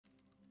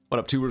What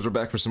up, tubers? We're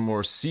back for some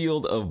more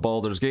Sealed of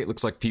Baldur's Gate.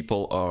 Looks like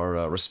people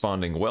are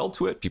responding well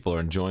to it. People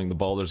are enjoying the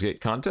Baldur's Gate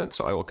content,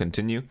 so I will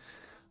continue.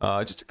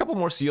 Just a couple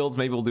more Sealed.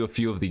 Maybe we'll do a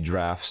few of the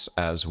drafts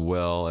as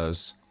well,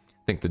 as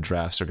I think the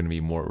drafts are going to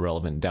be more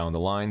relevant down the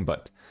line.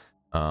 But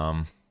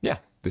yeah,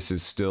 this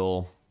is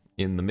still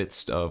in the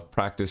midst of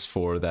practice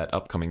for that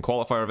upcoming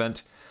qualifier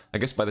event. I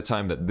guess by the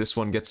time that this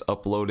one gets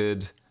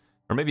uploaded,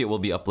 or maybe it will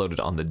be uploaded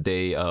on the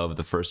day of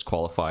the first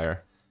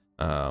qualifier.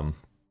 But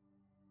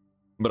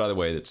either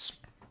way, it's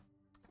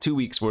 2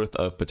 weeks worth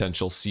of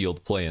potential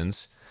sealed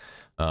play-ins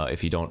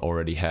if you don't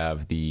already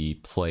have the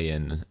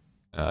play-in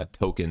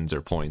tokens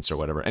or points or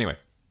whatever. Anyway,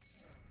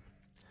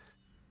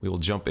 we will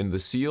jump into the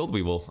sealed.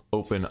 We will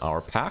open our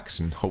packs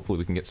and hopefully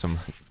we can get some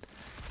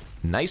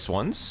nice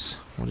ones.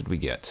 What did we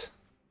get?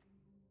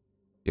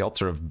 The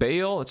Altar of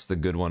Baal. That's the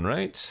good one,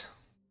 right?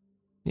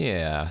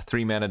 Yeah,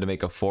 3 mana to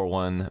make a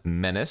 4/1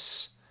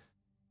 menace.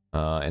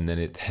 And then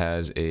it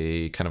has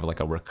a kind of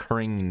like a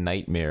recurring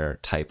nightmare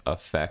type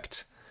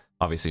effect.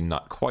 Obviously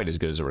not quite as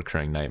good as a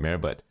recurring nightmare,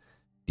 but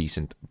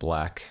decent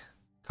black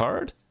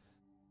card.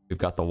 We've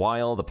got the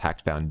Wile, the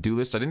Pact-Bound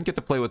Duelist. I didn't get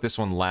to play with this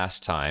one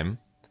last time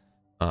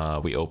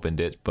we opened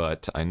it,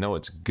 but I know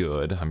it's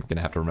good. I'm going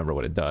to have to remember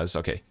what it does.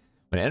 Okay.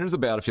 When it enters the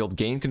battlefield,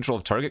 gain control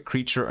of target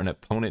creature an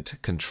opponent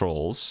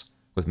controls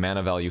with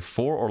mana value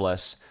 4 or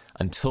less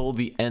until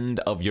the end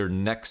of your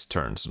next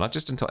turn. So not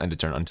just until end of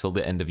turn, until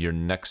the end of your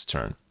next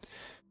turn.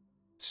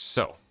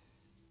 So,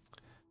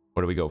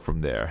 where do we go from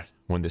there?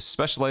 When this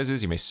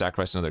specializes, you may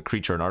sacrifice another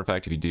creature or an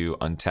artifact. If you do,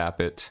 untap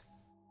it.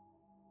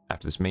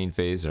 After this main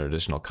phase, there are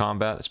additional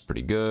combat. That's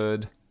pretty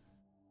good.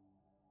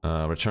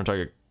 Return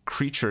target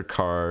creature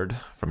card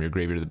from your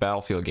graveyard to the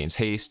battlefield. Gains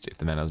haste. If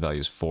the mana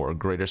value is 4 or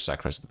greater,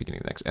 sacrifice at the beginning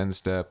of the next end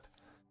step.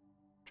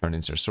 Turn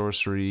instant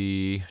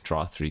sorcery.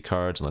 Draw 3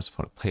 cards unless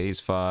opponent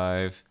plays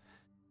 5.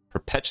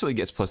 Perpetually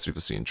gets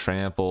 +3/+3 in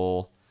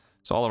trample.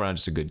 So all around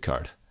just a good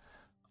card.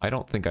 I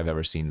don't think I've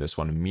ever seen this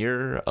one.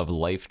 Mirror of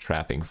Life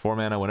Trapping. 4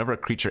 mana. Whenever a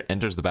creature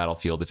enters the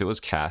battlefield, if it was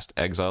cast,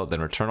 exiled,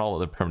 then return all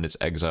other permanents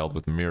exiled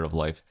with Mirror of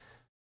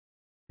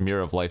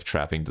Life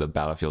Trapping to the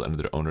battlefield under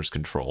their owner's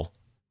control.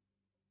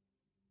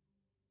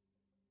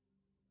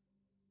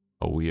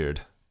 Oh,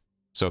 weird.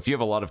 So if you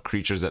have a lot of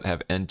creatures that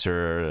have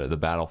enter the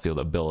battlefield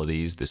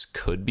abilities, this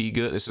could be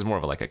good. This is more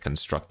of like a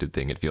constructed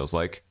thing, it feels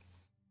like.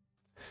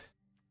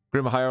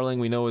 Grim Hireling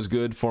we know is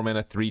good. 4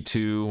 mana,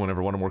 3/2.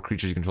 Whenever one or more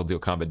creatures you control deal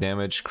combat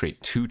damage, create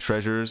 2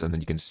 treasures, and then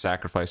you can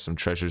sacrifice some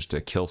treasures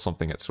to kill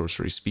something at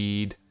sorcery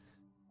speed.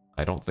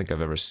 I don't think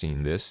I've ever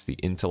seen this. The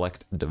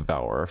Intellect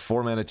Devourer.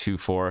 4 mana,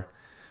 2/4.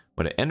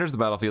 When it enters the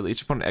battlefield,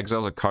 each opponent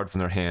exiles a card from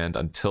their hand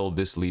until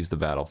this leaves the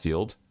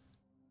battlefield.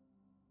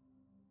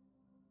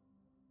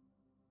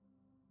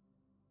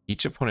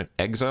 Each opponent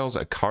exiles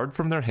a card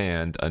from their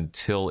hand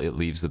until it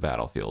leaves the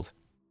battlefield.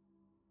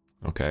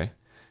 Okay.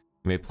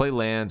 You may play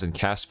lands and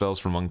cast spells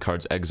from among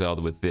cards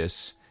exiled with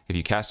this. If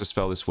you cast a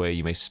spell this way,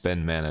 you may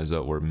spend mana as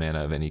though it were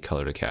mana of any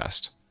color to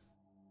cast.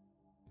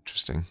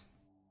 Interesting.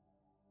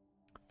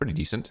 Pretty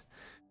decent.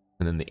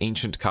 And then the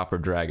Ancient Copper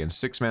Dragon.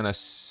 6 mana,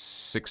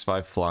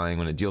 6/5 flying.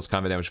 When it deals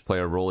combat damage to a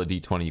player, roll a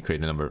d20, you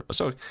create a number.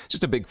 So,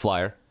 just a big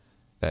flyer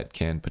that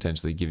can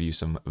potentially give you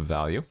some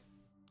value.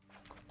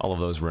 All of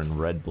those were in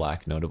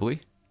red-black,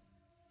 notably.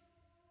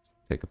 Let's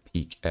take a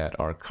peek at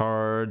our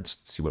cards.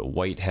 Let's see what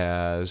white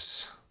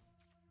has.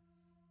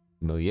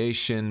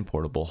 Humiliation,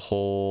 Portable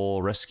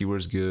Hole,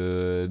 Rescuer's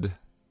good.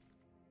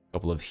 A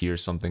couple of here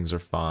somethings are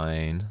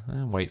fine.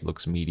 White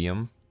looks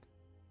medium.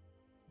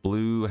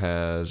 Blue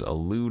has a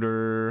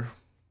Looter.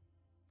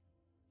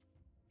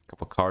 A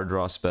couple card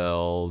draw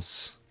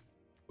spells.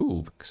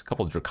 Ooh, a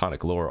couple of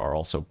Draconic Lore are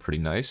also pretty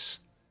nice.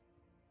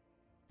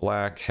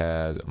 Black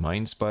has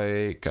Mind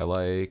Spike, I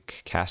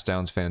like. Cast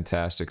Down's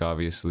fantastic,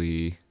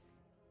 obviously.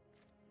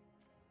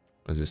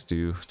 What does this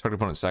do? Target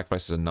opponent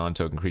sacrifices a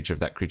non-token creature. If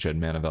that creature had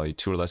mana value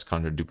 2 or less,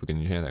 conjure a duplicate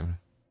in your hand.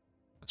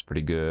 That's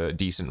pretty good.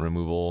 Decent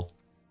removal.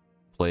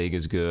 Plague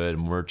is good.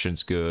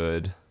 Merchant's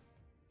good.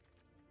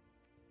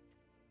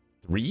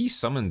 3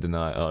 summon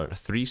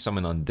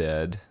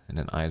undead, and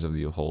then Eyes of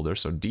the Beholder.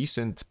 So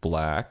decent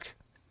black.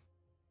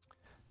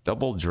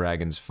 Double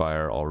Dragon's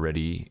Fire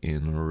already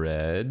in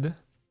red.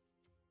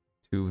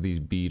 2 of these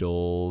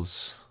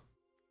beetles.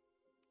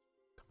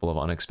 Couple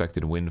of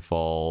unexpected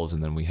windfalls,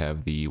 and then we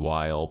have the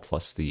Wile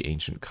plus the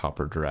Ancient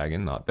Copper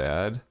Dragon. Not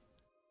bad.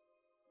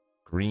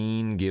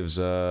 Green gives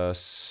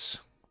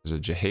us... There's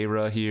a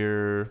Jaheira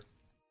here.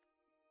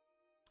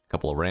 A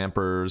couple of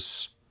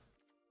Rampers.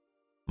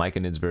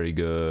 Myconid's very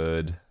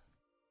good.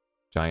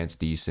 Giant's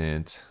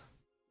decent.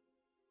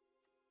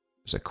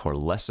 There's a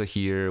Corlessa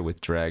here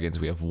with dragons.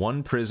 We have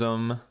 1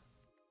 Prism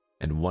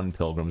and 1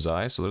 Pilgrim's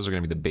Eye, so those are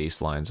going to be the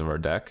baselines of our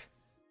deck.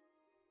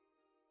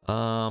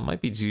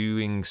 Might be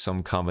doing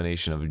some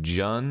combination of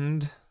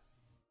Jund.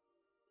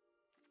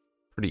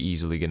 Pretty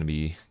easily going to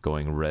be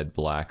going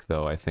red-black,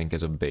 though, I think,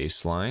 as a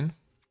baseline.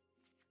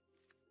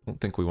 Don't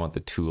think we want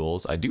the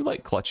tools. I do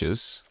like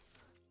clutches.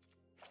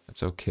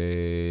 That's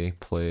okay.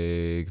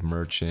 Plague,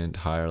 Merchant,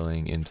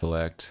 Hireling,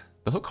 Intellect.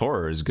 The Hook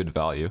Horror is good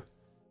value.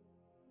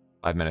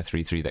 5 mana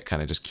 3/3 that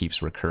kind of just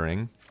keeps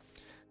recurring.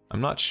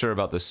 I'm not sure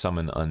about the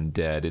summon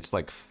undead. It's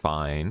like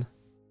fine.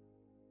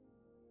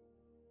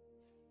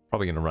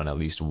 Probably gonna run at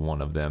least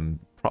one of them.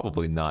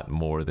 Probably not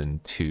more than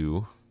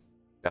 2.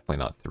 Definitely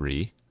not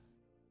 3.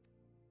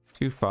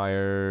 2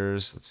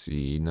 fires. Let's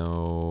see.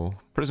 No.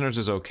 Prisoners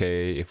is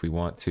okay if we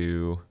want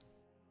to.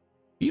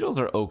 Beetles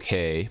are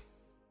okay.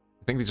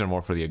 I think these are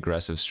more for the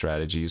aggressive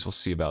strategies. We'll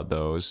see about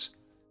those.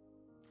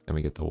 Then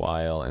we get the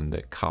Wile and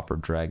the Copper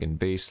Dragon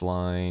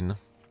baseline.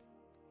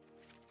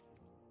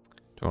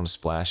 Do I want to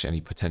splash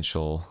any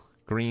potential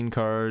green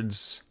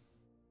cards?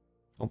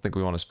 I don't think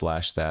we want to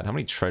splash that. How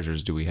many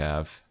treasures do we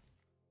have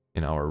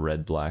in our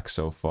red-black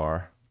so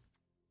far?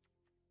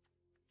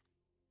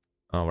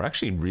 We're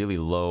actually really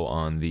low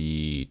on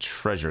the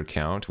treasure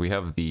count. We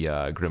have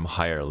the Grim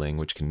Hireling,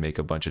 which can make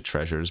a bunch of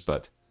treasures,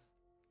 but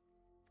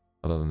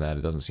other than that,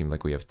 it doesn't seem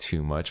like we have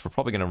too much. We're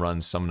probably going to run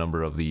some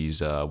number of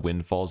these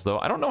Windfalls, though.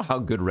 I don't know how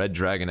good Red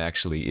Dragon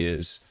actually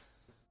is.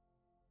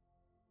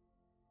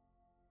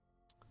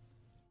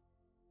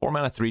 4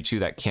 mana 3/2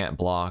 that can't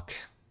block.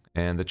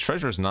 And the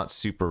treasure is not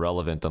super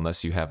relevant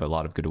unless you have a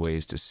lot of good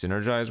ways to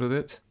synergize with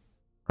it,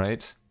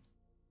 right?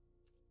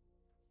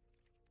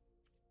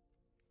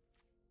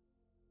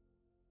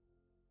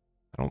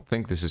 I don't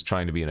think this is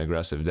trying to be an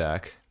aggressive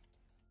deck.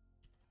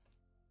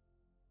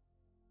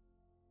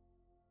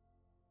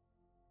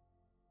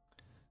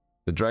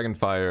 The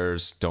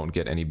Dragonfires don't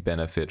get any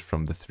benefit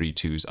from the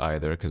 3/2s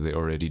either, because they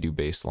already do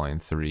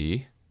baseline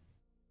 3.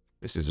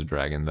 This is a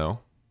dragon,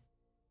 though.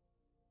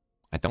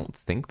 I don't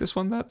think this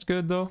one that's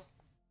good, though.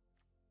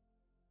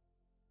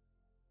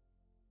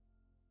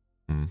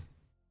 I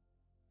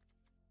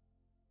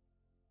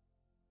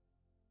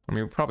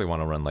mean, we probably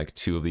want to run like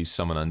 2 of these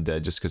Summon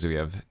Undead just because we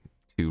have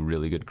 2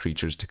 really good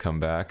creatures to come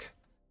back.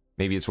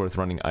 Maybe it's worth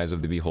running Eyes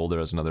of the Beholder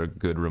as another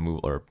good removal,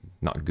 or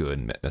not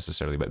good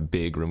necessarily, but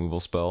big removal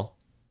spell.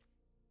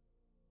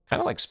 Kind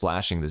of like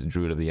splashing this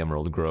Druid of the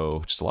Emerald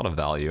Grove, just a lot of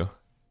value.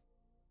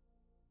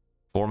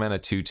 4 mana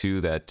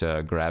 2/2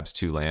 that grabs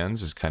 2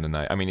 lands is kind of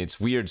nice. I mean, it's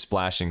weird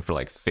splashing for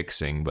like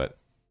fixing, but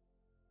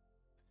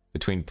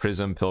between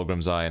Prism,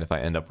 Pilgrim's Eye, and if I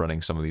end up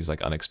running some of these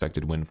like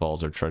unexpected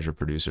windfalls or treasure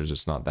producers,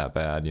 it's not that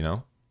bad, you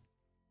know?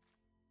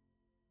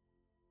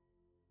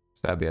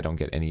 Sadly, I don't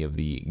get any of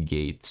the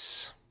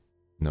gates.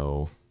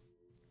 No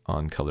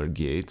on-color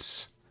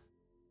gates.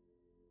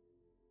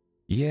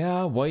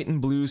 Yeah, white and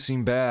blue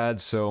seem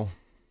bad, so...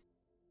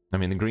 I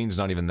mean, the green's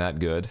not even that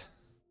good.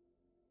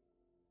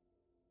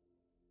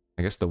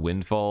 I guess the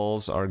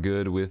windfalls are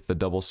good with the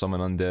double summon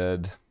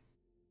undead.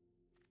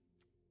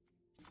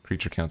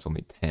 Creature count's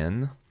only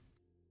 10.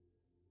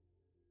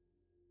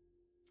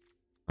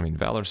 I mean,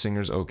 Valor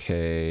Singer's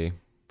okay.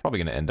 Probably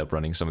going to end up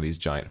running some of these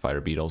giant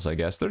fire beetles, I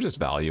guess. They're just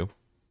value.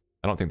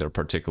 I don't think they're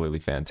particularly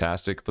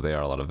fantastic, but they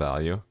are a lot of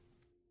value.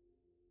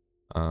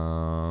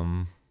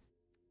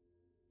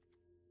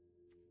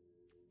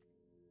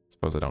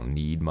 Suppose I don't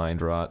need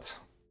Mind Rot.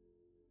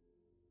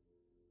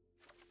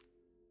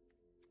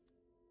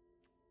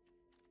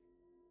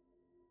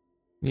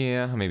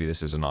 Yeah, maybe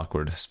this is an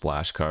awkward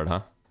splash card,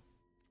 huh?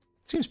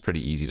 Seems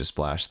pretty easy to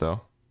splash,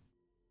 though.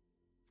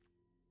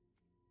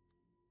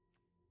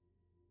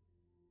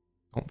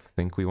 I don't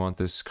think we want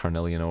this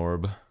Carnelian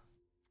Orb.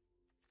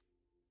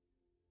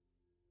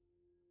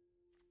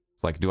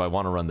 It's like, do I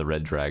want to run the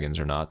red dragons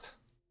or not?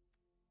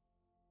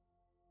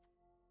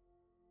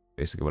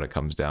 Basically what it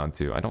comes down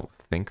to. I don't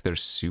think they're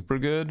super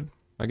good,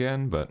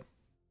 again, but...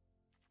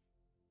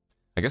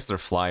 I guess they're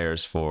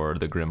flyers for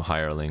the Grim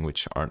Hireling,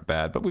 which aren't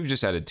bad, but we've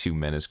just added 2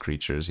 menace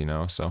creatures, you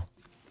know, so...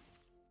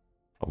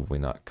 Probably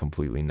not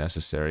completely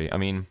necessary. I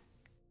mean,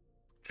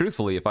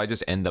 truthfully, if I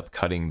just end up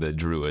cutting the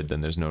Druid,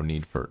 then there's no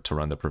need to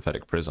run the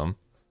Prophetic Prism.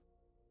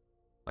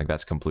 Like,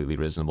 that's completely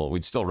reasonable.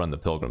 We'd still run the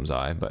Pilgrim's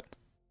Eye, but...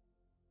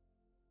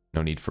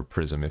 No need for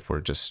Prism if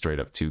we're just straight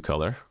up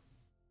 2-color.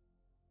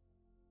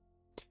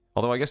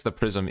 Although I guess the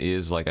Prism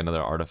is like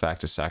another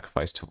artifact to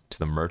sacrifice to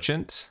the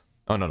Merchant.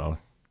 Oh, no.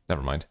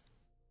 Never mind.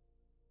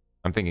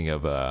 I'm thinking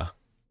of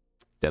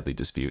Deadly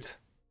Dispute.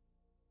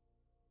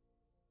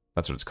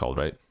 That's what it's called,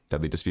 right?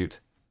 Deadly Dispute.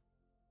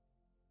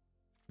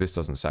 This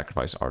doesn't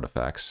sacrifice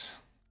artifacts.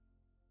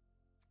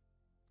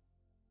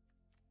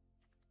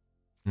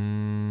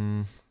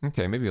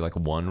 Okay, maybe like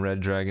 1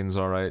 red dragon's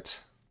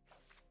alright.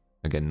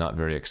 Again, not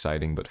very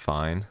exciting, but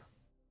fine.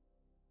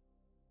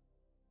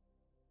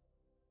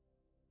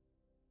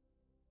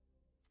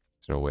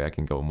 Is there a way I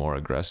can go more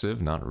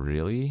aggressive? Not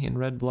really in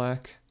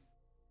red-black.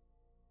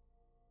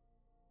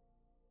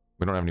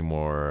 We don't have any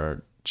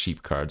more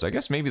cheap cards. I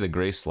guess maybe the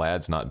Grey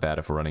Slad's not bad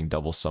if we're running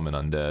double summon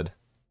undead.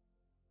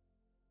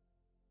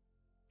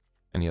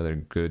 Any other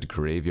good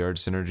graveyard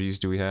synergies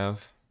do we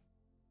have?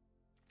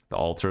 The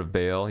Altar of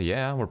Baal.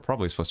 Yeah, we're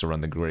probably supposed to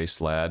run the Grey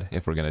Slad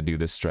if we're going to do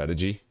this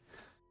strategy.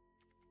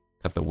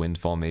 Cut the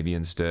Windfall maybe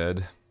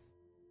instead.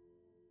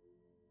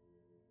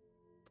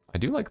 I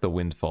do like the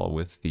Windfall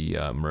with the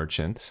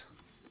Merchant.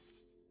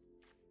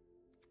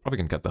 Probably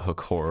can cut the Hook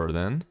Horror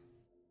then.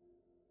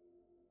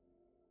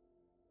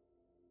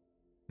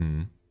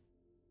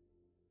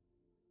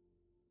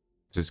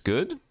 Is this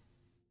good? It's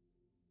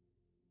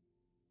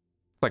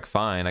like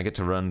fine. I get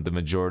to run the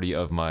majority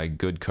of my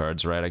good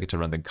cards, right? I get to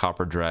run the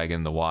Copper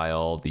Dragon, the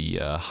Wile, the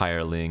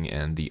Hireling,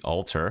 and the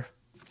Altar.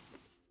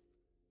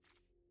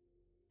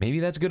 Maybe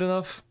that's good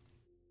enough?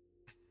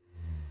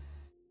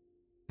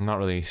 I'm not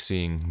really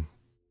seeing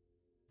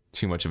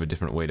too much of a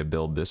different way to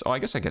build this. Oh, I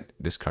guess I get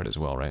this card as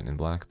well, right, in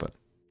black, but...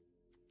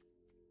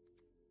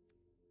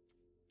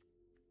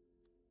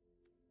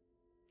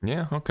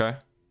 yeah, okay.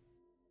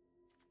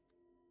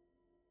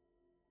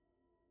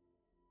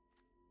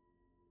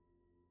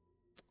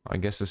 I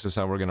guess this is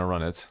how we're gonna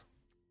run it.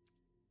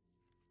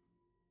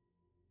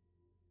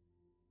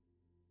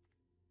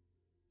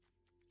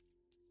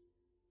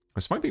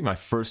 This might be my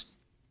first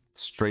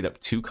straight up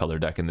 2-color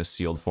deck in this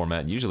sealed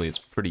format. Usually it's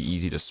pretty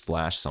easy to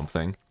splash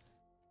something.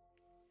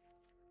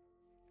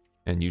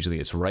 And usually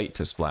it's right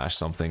to splash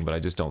something, but I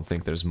just don't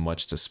think there's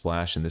much to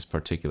splash in this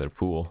particular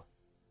pool.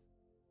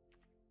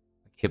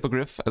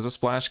 Hippogriff as a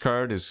splash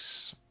card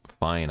is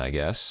fine, I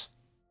guess.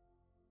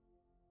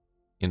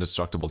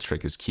 Indestructible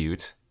Trick is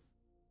cute.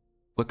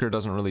 Flicker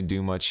doesn't really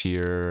do much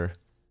here.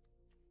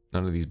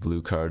 None of these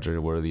blue cards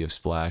are worthy of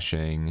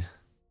splashing.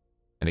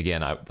 And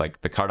again,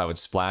 like the card I would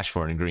splash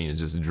for in green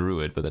is just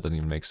Druid, but that doesn't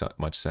even make so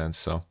much sense,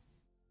 so.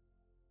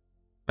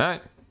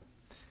 Alright.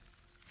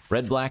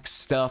 Red-black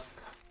stuff.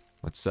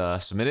 Let's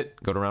submit it,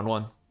 go to round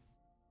 1.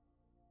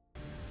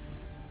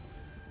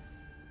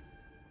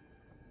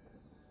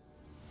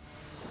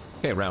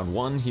 Okay, round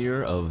 1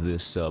 here of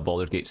this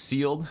Baldur's Gate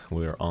sealed.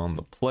 We're on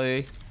the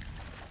play.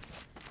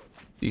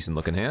 Decent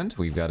looking hand.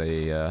 We've got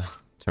a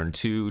turn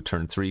 2,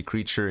 turn 3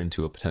 creature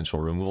into a potential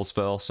removal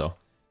spell, so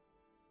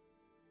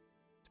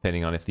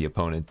depending on if the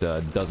opponent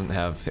doesn't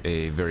have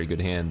a very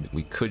good hand,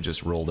 we could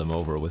just roll them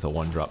over with a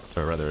 1-drop,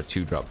 or rather a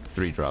 2-drop,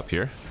 3-drop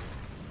here.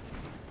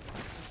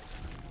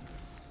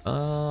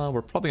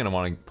 We're probably going to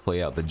want to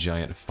play out the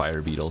giant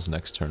fire beetles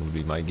next turn would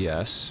be my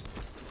guess.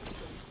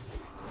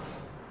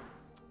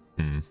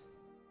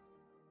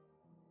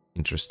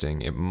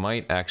 Interesting. It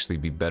might actually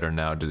be better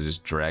now to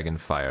just dragon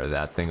fire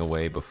that thing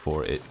away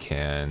before it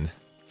can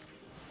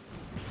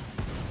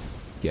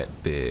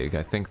get big.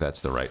 I think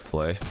that's the right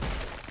play.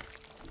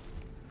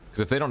 Because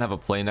if they don't have a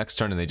play next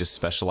turn and they just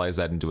specialize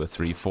that into a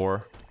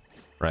 3/4,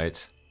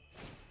 right?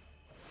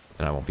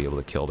 Then I won't be able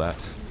to kill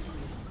that.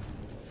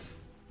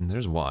 And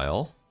there's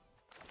Wile.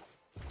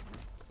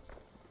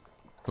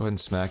 Go ahead and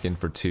smack in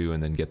for 2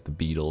 and then get the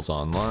beetles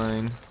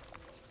online.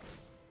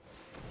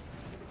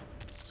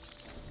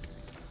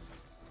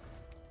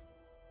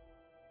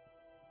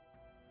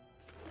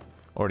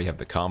 Already have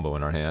the combo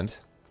in our hand.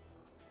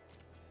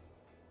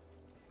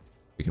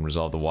 We can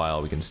resolve the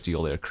Wile, we can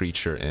steal their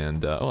creature,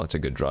 and oh, that's a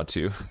good draw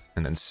too.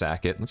 And then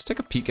sack it. Let's take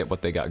a peek at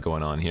what they got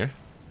going on here.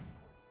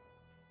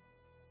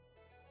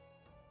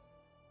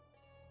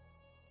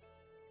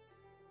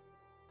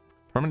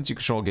 Permanent you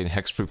control gain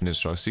hexproof and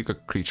destroy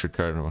secret creature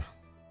card.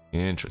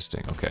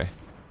 Interesting, okay.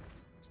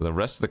 So the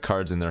rest of the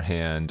cards in their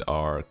hand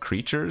are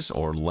creatures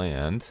or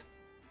land,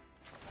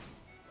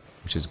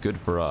 which is good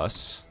for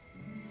us.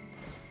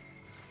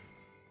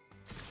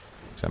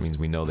 So that means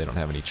we know they don't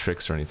have any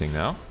tricks or anything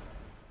now.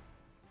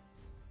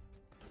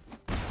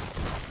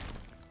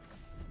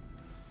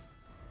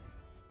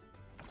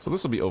 So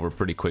this will be over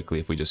pretty quickly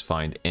if we just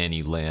find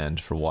any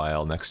land for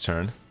Wile next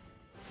turn.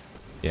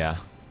 Yeah,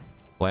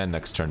 land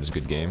next turn is a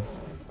good game.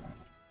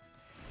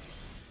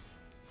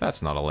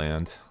 That's not a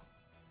land.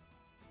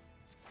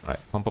 Alright,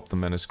 pump up the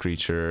menace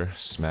creature,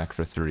 smack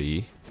for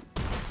 3.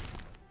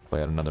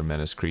 Play out another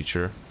menace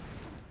creature.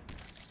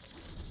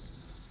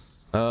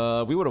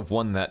 We would have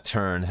won that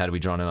turn had we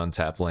drawn an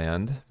untapped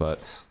land,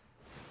 but...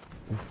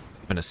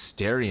 even a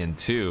Asterion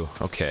too,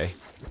 okay.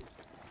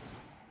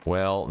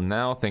 Well,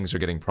 now things are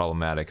getting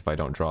problematic if I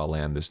don't draw a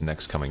land this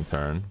next coming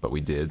turn, but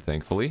we did,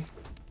 thankfully.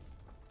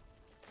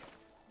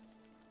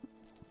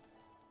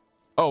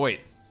 Oh,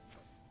 wait.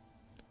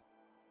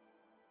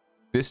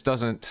 This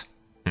doesn't...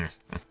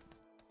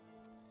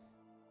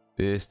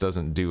 this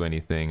doesn't do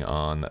anything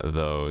on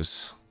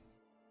those.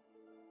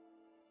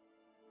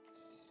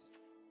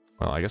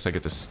 Well, I guess I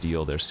get to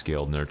steal their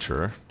Scaled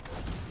Nurturer.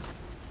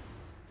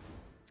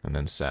 And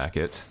then sack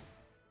it.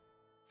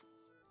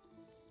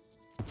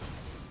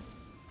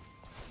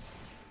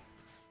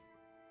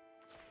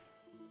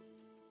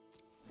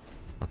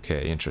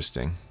 Okay,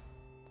 interesting.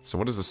 So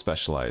what does the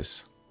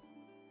specialize?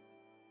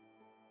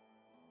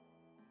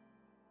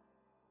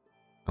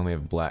 I only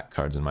have black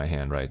cards in my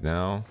hand right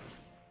now.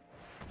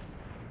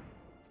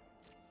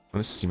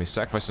 You may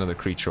sacrifice another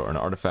creature or an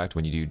artifact.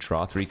 When you do,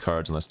 draw 3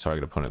 cards unless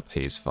target opponent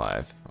pays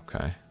 5.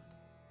 Okay.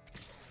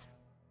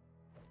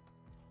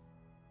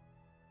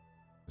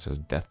 It says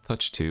Death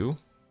Touch 2.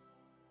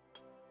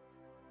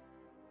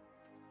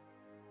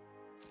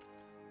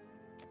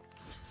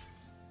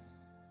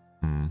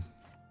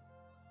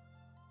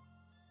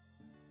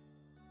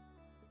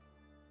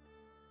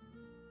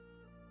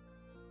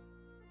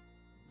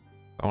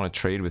 I want to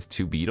trade with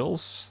 2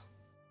 beetles?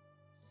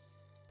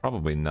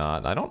 Probably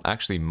not. I don't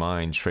actually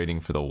mind trading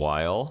for the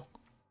Wile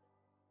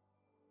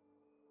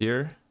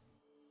here.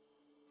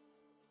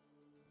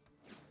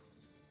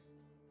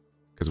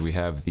 because we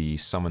have the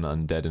Summon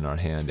Undead in our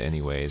hand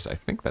anyways. I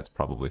think that's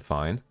probably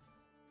fine.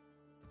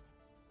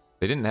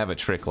 They didn't have a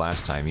trick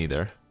last time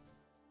either.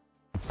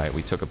 Alright,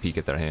 we took a peek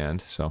at their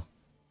hand, so...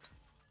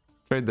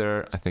 Trade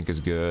there, I think,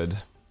 is good.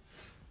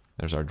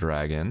 There's our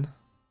dragon.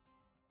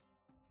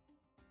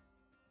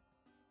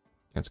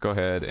 Let's go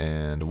ahead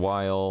and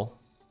Wile.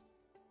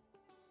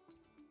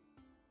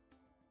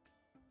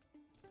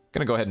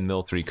 Gonna go ahead and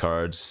mill 3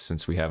 cards,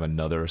 since we have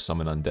another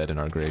Summon Undead in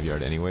our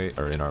graveyard anyway,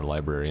 or in our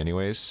library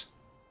anyways.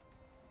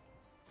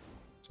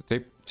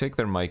 So take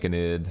their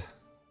Myconid.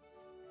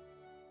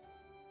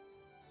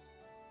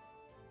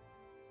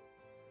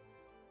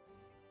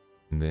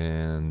 And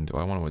then, do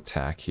I want to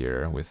attack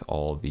here with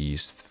all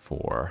these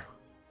 4?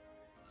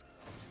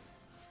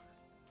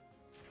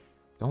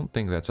 Don't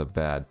think that's a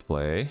bad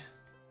play.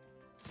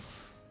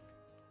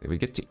 We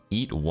get to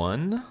eat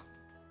 1.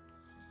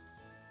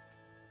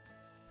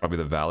 Probably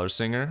the Valor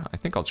Singer. I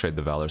think I'll trade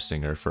the Valor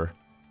Singer for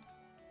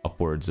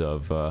upwards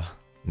of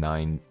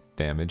 9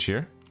 damage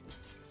here.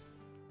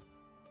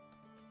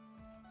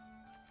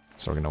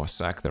 So we're going to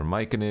sack their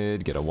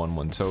Myconid, get a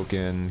 1/1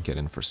 token, get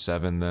in for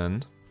 7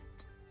 then.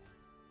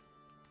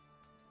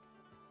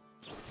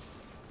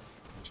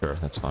 Sure,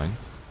 that's fine.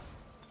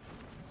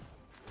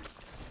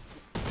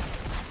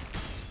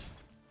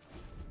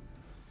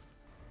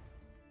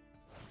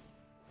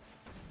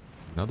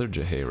 Another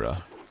Jaheira.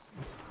 I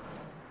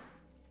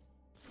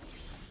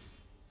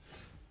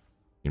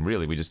mean,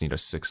 really, we just need a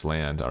 6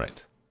 land.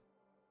 Alright.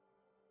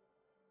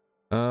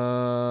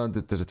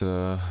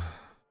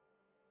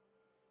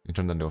 We can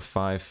turn that into a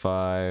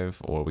 5/5,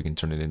 or we can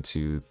turn it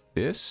into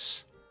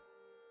this.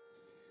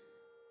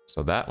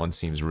 So that one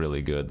seems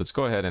really good. Let's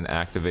go ahead and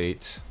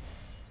activate.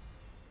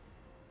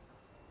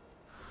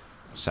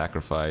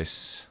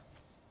 Sacrifice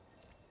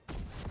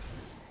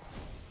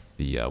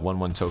the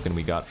 1/1 token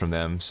we got from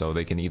them, so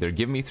they can either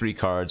give me 3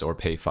 cards or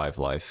pay 5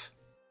 life.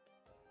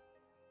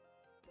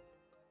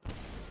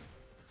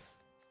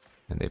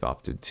 And they've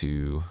opted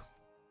to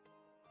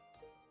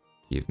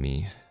give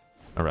me,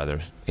 or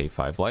rather, pay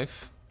 5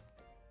 life.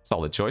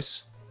 Solid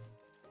choice.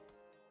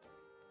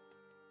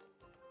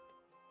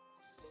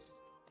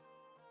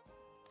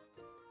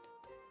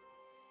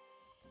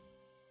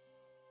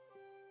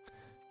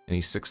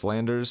 Any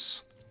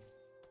 6-landers?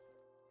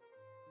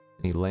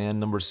 Any land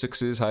number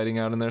 6s hiding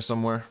out in there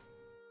somewhere?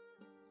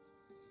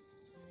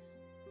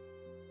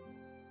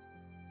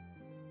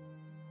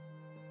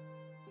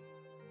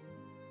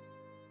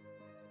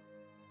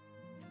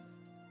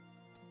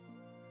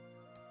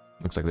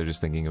 Looks like they're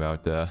just thinking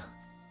about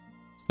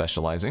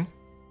specializing.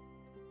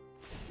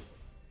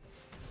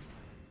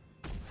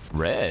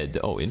 Red.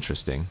 Oh,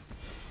 interesting.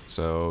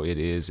 So it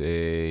is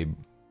a...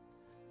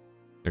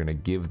 They're gonna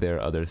give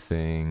their other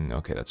thing.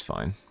 Okay, that's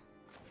fine.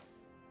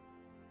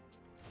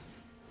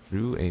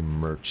 Through a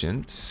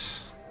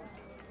merchant.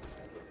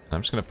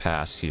 I'm just gonna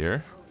pass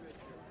here.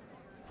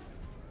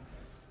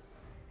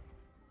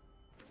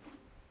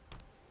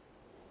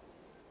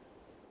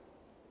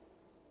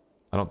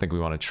 I don't think we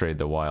want to trade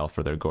the Wile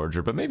for their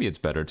Gorger, but maybe it's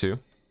better to.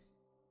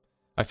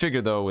 I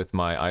figure though, with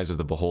my Eyes of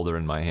the Beholder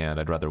in my hand,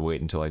 I'd rather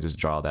wait until I just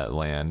draw that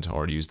land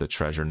or use the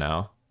treasure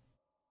now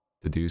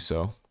to do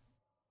so.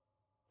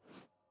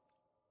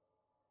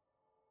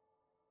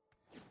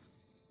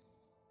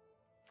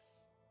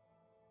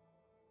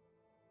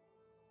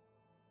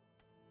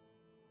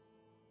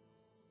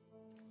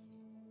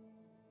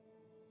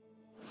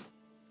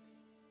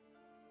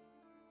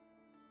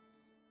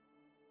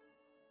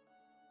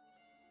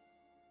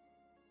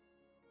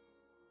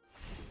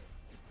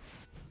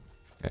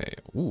 Okay,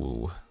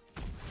 ooh.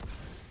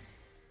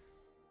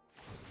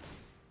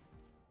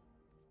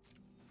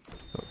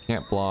 So it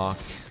can't block.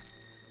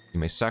 You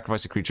may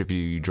sacrifice a creature if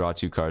you draw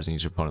 2 cards and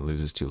each opponent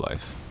loses 2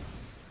 life.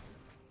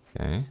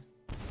 Okay.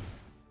 Can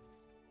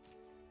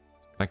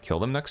I kill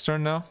them next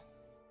turn now?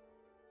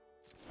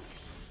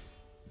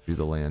 Do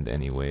the land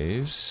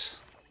anyways.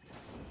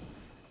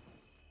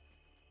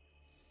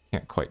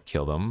 Can't quite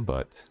kill them,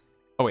 but...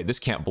 Oh wait, this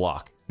can't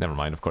block. Never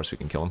mind, of course we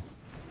can kill him.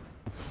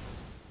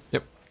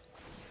 Yep.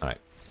 Alright.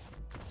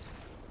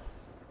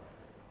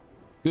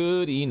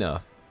 Good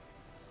enough.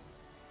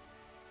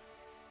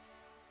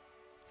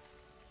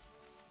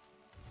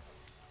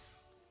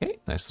 Okay,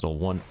 nice little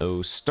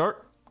 1-0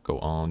 start. Go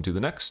on to the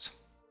next.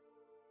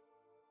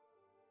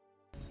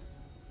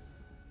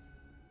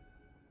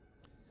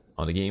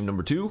 On to game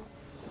number 2.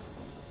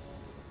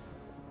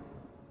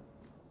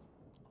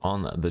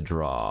 On the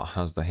draw.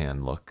 How's the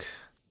hand look?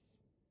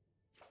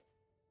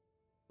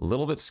 A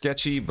little bit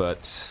sketchy,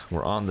 but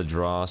we're on the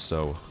draw,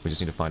 so we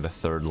just need to find a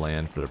 3rd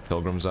land for the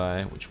Pilgrim's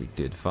Eye, which we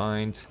did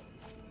find.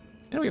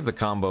 And we have the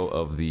combo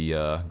of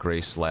the Grey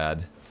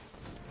Slad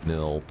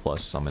mill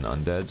plus Summon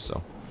Undead,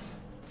 so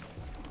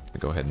we'll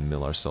go ahead and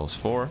mill ourselves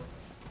 4.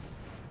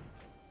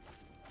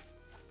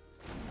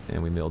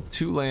 And we milled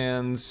 2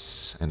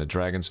 lands, and a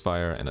Dragon's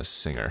Fire, and a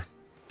Singer.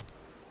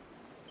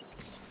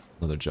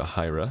 Another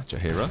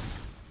Jaheira.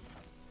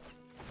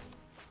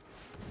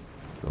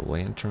 The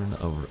Lantern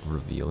of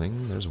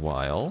Revealing. There's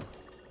Wile.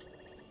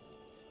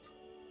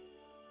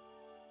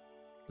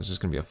 This is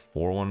going to be a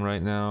 4-1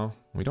 right now.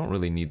 We don't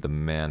really need the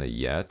mana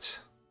yet.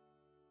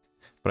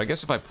 But I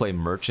guess if I play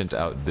Merchant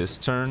out this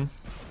turn,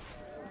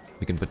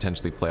 we can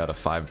potentially play out a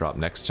 5-drop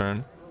next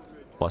turn.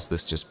 Plus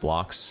this just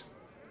blocks.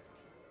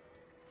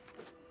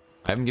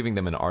 I'm giving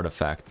them an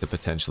artifact to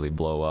potentially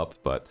blow up,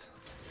 but...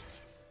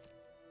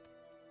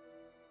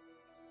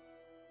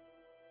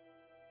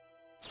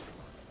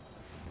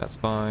 that's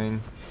fine.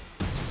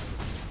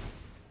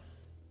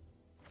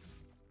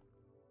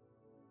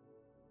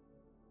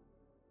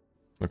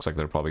 Looks like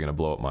they're probably going to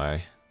blow up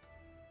my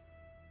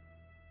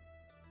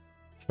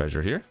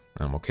treasure here.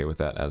 I'm okay with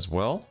that as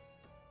well.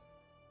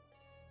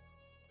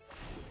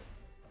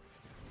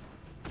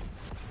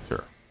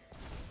 Sure.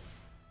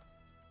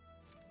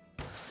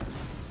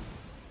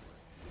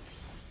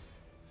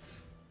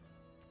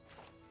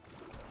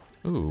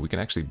 Ooh, we can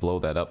actually blow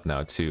that up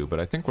now too,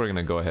 but I think we're going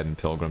to go ahead and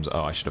Pilgrim's...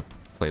 oh, I should have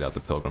played out the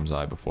Pilgrim's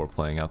Eye before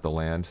playing out the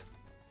land.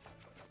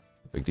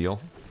 Big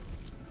deal.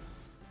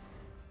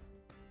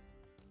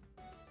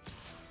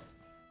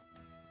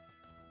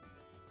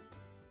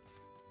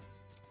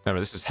 Remember,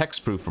 this is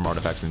hexproof from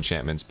artifacts and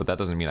enchantments, but that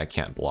doesn't mean I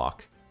can't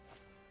block.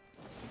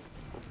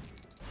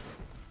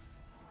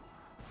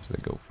 So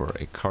they go for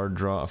a card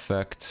draw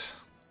effect.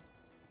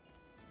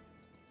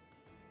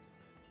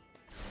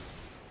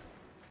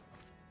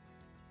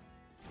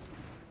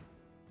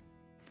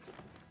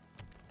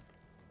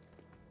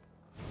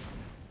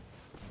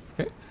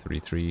 Okay,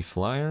 3/3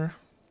 flyer.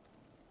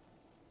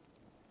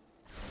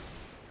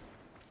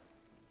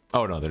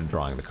 Oh no, they're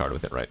drawing the card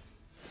with it, right?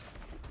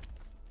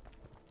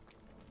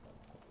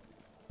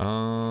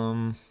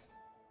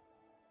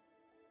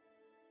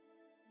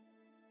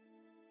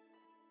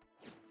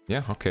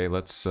 Yeah, okay,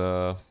 let's,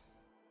 oh,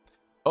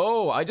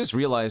 I just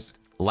realized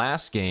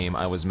last game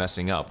I was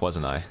messing up,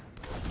 wasn't I?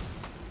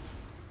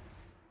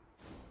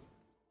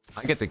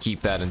 I get to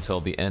keep that until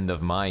the end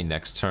of my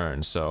next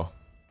turn, so...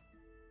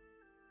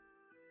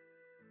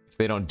 if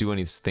they don't do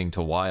anything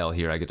to Weil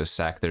here, I get to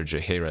sack their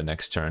Jaheira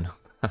next turn.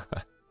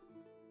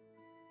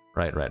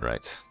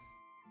 Right.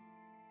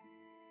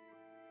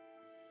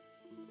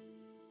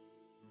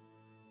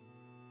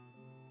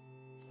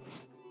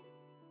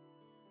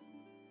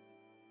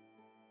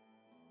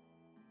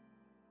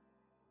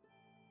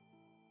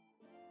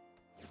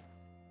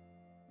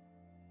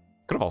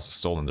 Could have also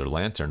stolen their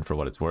lantern for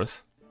what it's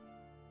worth.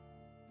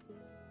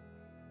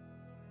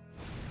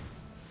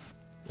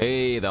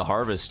 Hey, the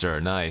Harvester,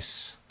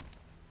 nice.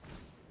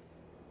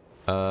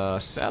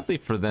 Sadly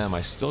for them,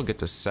 I still get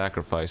to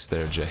sacrifice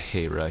their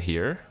Jaheira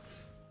here.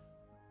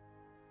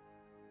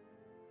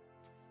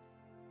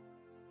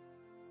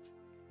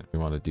 We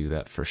want to do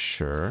that for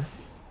sure.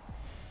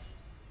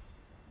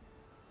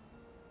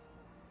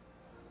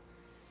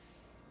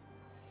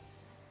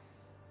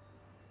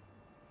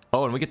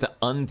 Oh, and we get to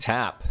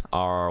untap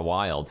our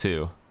Wild,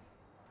 too.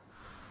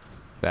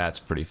 That's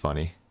pretty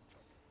funny.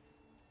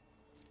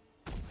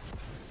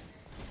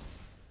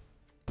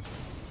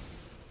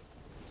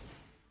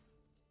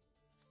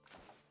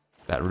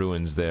 That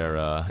ruins their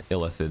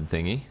Illithid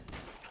thingy.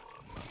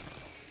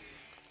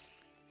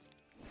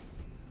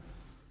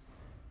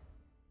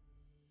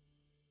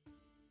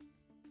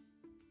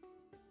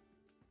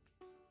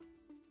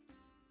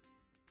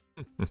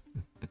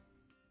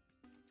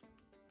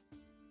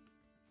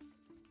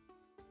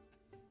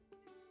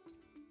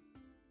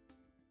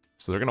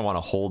 So they're going to want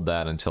to hold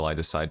that until I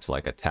decide to,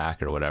 like,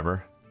 attack or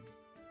whatever.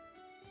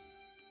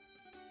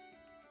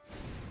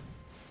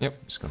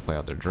 Yep, just going to play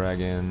out their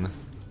dragon.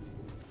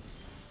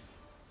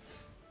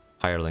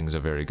 Hireling's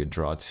a very good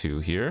draw too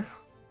here.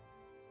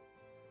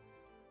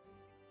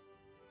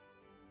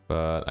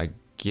 But I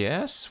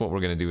guess what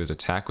we're going to do is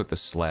attack with the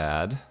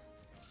Slad.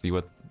 See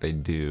what they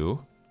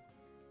do.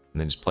 And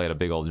then just play out a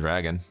big old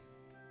dragon.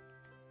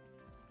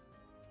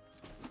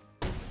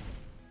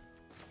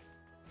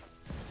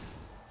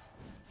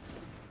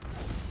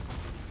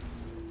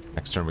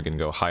 Next turn we can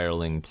go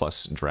Hireling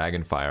plus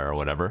Dragonfire or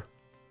whatever.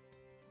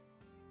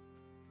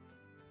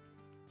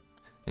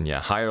 And yeah,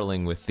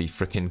 Hireling with the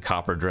frickin'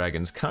 Copper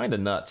Dragon's kinda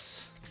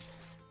nuts.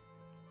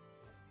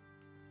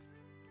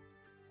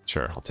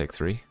 Sure, I'll take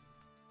 3.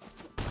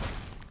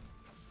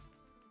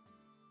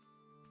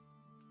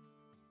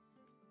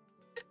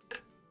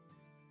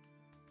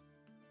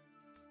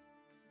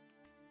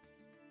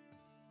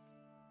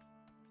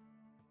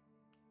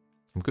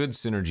 Some good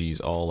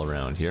synergies all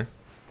around here.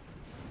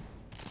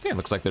 Yeah,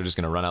 looks like they're just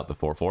going to run out the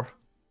 4/4.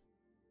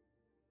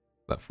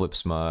 That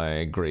flips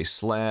my Gray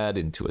Slad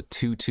into a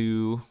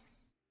 2/2.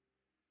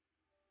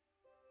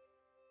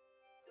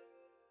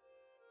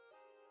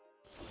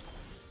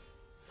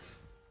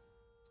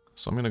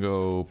 So I'm going to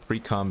go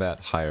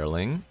pre-combat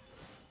Hireling.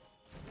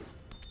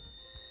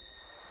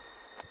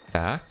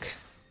 Attack.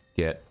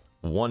 Get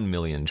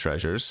 1,000,000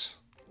 treasures.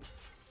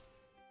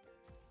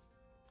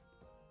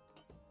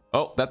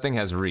 Oh, that thing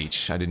has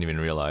reach. I didn't even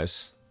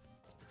realize.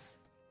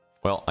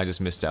 Well, I just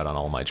missed out on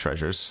all my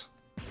treasures.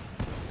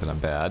 Because I'm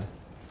bad.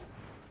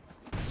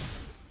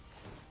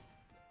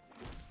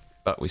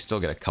 But we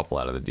still get a couple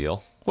out of the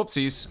deal.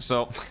 Whoopsies.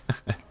 So,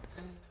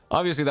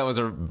 Obviously, that was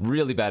a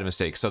really bad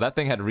mistake. So that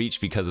thing had reach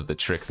because of the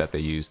trick that they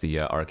used, the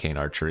arcane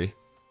archery.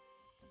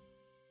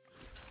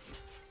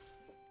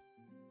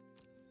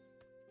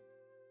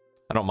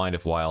 I don't mind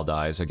if Wild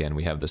dies. Again,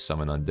 we have the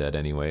summon undead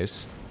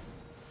anyways.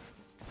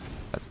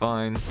 That's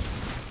fine.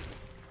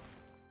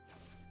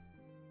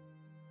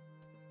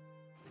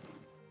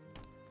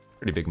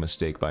 Pretty big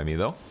mistake by me,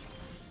 though.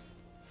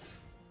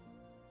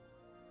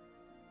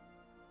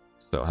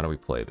 So, how do we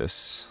play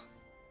this?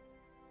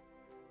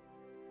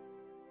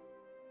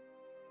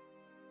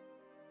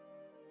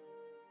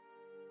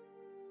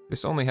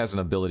 This only has an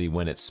ability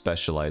when it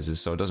specializes,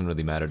 so it doesn't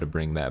really matter to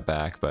bring that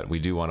back, but we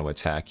do want to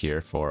attack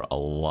here for a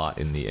lot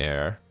in the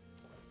air.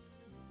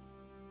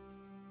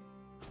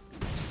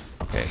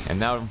 Okay, and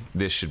now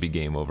this should be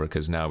game over,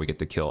 because now we get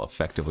to kill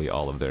effectively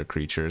all of their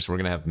creatures. We're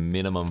going to have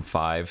minimum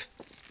 5.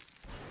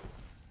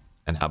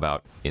 And how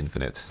about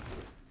infinite?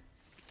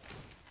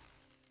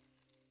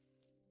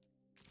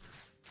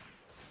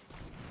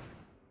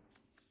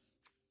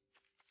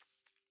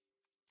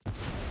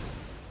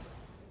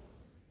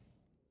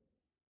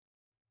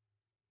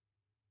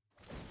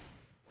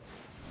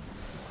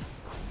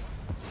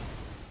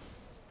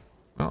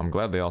 Well, I'm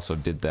glad they also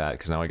did that,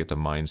 because now I get to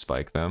Mind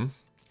Spike them.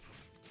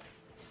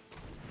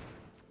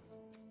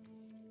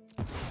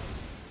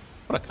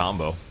 What a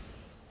combo.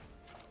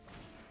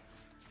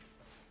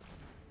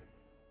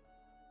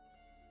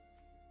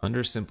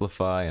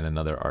 Undersimplify and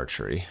another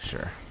archery,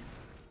 sure.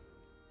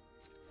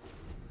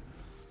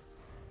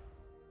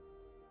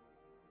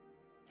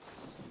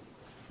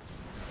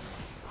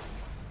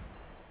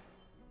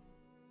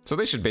 So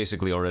they should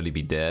basically already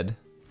be dead,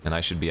 and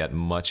I should be at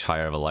much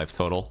higher of a life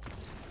total,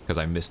 because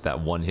I missed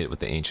that one hit with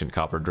the Ancient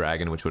Copper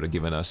Dragon, which would have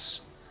given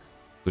us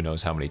who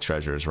knows how many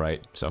treasures,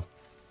 right? So,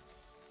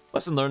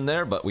 lesson learned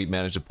there, but we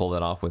managed to pull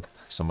that off with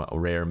some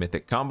rare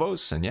mythic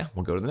combos, and yeah,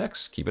 we'll go to the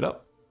next. Keep it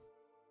up.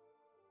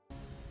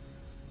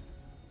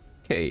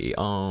 Okay,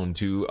 on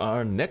to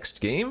our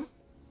next game.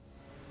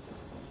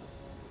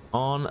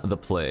 On the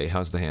play,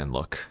 how's the hand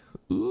look?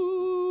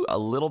 Ooh, a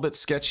little bit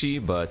sketchy,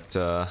 but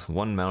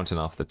one mountain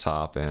off the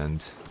top,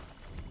 and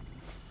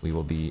we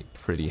will be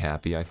pretty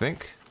happy, I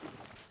think.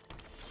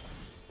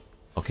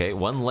 Okay,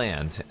 one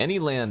land. Any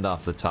land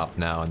off the top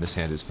now, and this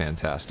hand is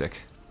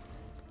fantastic.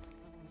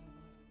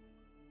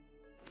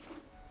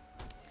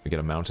 We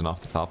get a mountain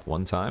off the top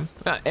one time.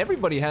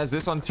 Everybody has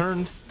this on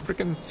turn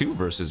freaking 2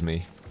 versus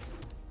me.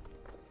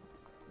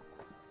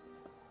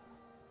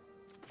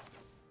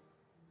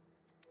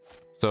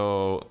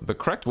 So the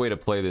correct way to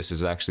play this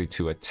is actually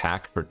to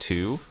attack for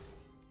 2.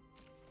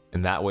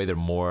 And that way they're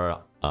more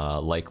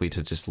likely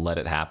to just let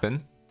it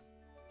happen.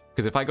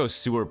 Because if I go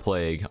Sewer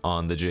Plague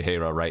on the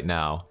Jaheira right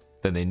now,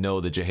 then they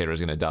know the Jaheira is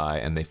going to die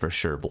and they for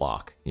sure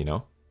block, you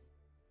know?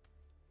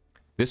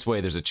 This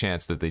way there's a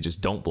chance that they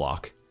just don't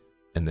block.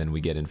 And then we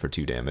get in for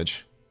 2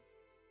 damage.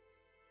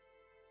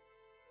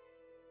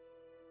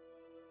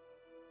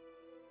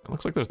 It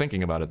looks like they're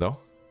thinking about it though.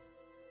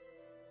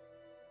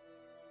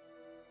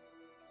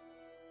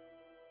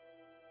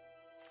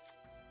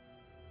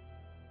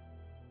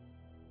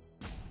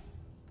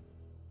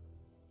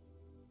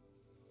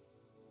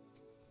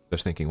 They're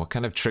thinking, what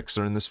kind of tricks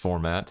are in this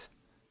format?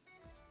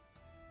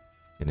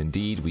 And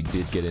indeed, we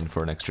did get in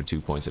for an extra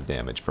 2 points of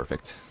damage.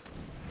 Perfect.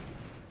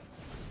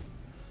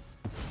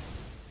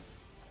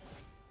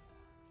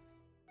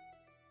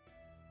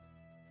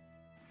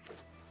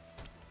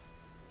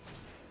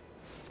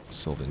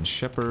 Sylvan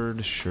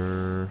Shepherd,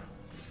 sure.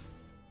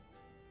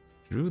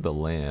 Drew the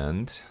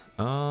land.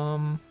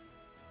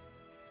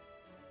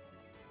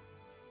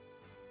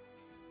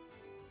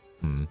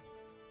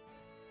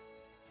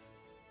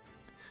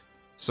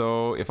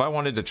 So if I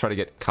wanted to try to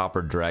get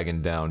Copper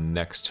Dragon down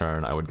next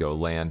turn, I would go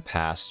land,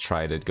 pass,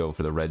 try to go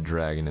for the Red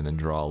Dragon, and then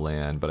draw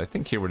land. But I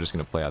think here we're just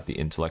going to play out the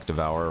Intellect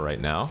Devourer right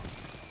now.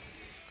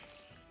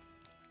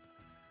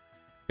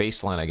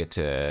 Baseline, I get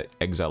to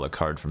exile a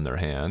card from their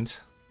hand.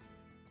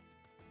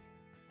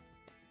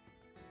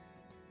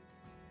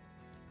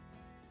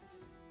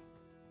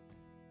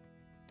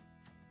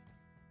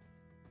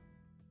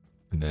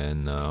 And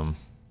then,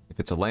 if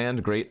it's a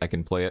land, great, I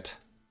can play it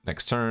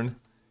next turn.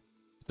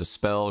 If it's a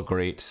spell,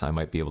 great, I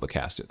might be able to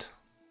cast it.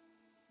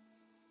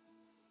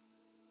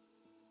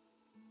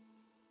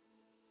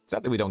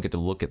 Sad that we don't get to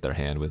look at their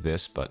hand with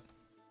this, but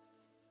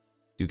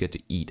do get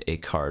to eat a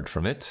card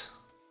from it.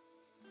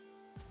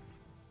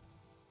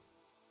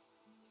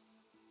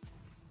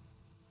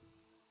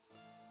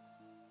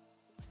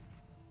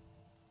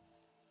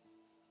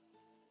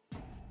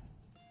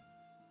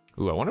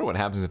 Ooh, I wonder what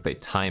happens if they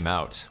time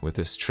out with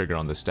this trigger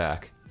on the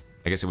stack.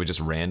 I guess it would just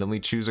randomly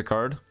choose a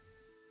card?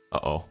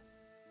 Uh-oh.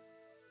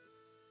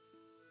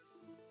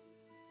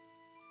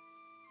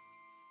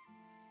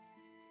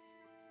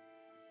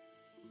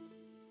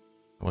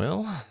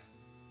 Well,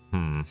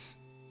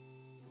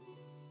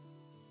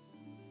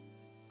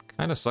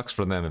 Kinda sucks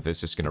for them if it's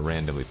just gonna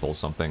randomly pull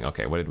something.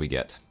 Okay, what did we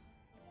get?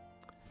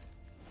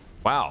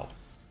 Wow.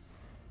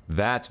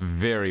 That's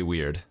very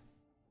weird.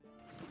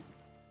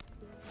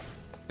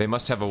 They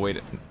must have a way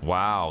to...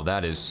 Wow,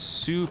 that is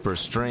super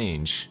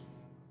strange.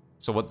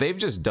 So what they've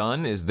just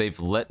done is they've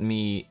let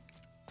me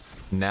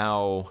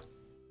now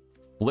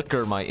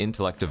flicker my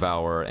Intellect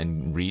Devour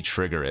and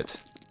re-trigger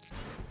it.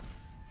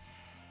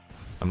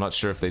 I'm not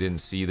sure if they didn't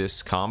see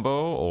this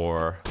combo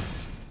or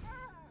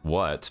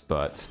what,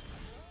 but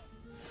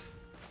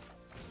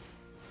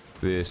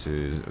this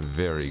is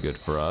very good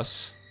for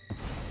us.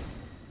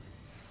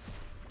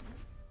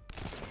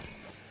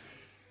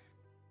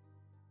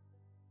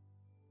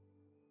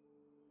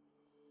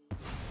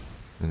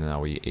 And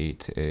now we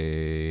ate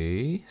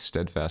a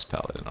Steadfast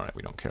Paladin. Alright,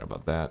 we don't care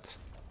about that.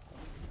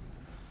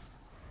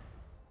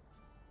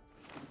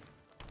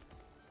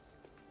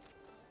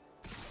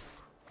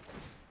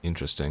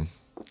 Interesting.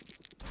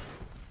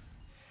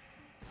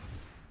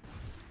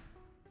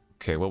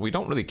 Okay, well, we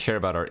don't really care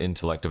about our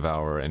Intellect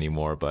Devourer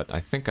anymore, but I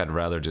think I'd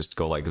rather just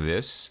go like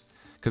this,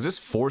 because this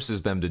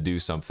forces them to do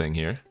something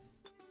here.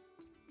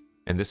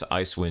 And this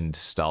Icewind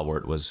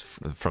Stalwart was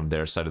from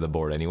their side of the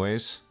board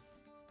anyways.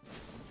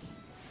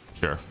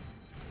 Sure.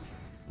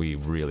 We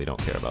really don't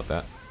care about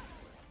that.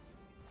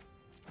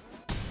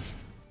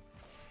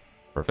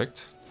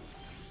 Perfect.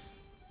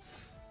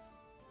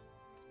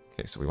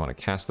 Okay, so we want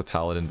to cast the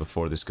Paladin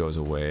before this goes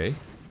away.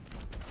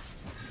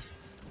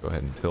 Go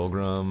ahead and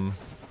Pilgrim.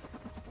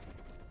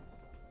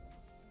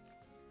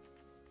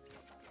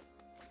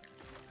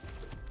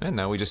 And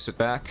now we just sit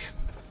back.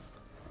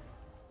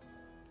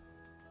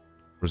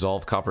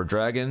 Resolve Copper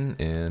Dragon,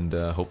 and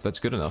hope that's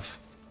good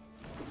enough.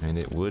 And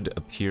it would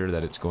appear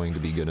that it's going to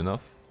be good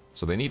enough.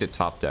 So they need to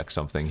top deck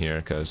something here,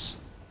 because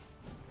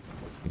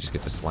we just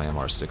get to slam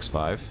our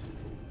 6/5.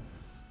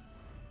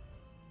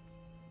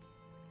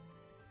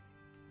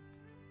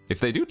 If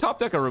they do top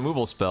deck a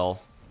removal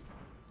spell...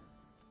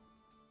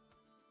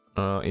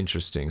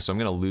 interesting. So I'm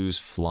going to lose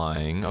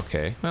flying.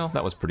 Okay, well,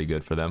 that was pretty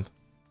good for them.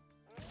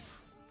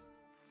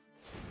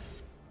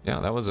 Yeah,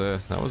 that was a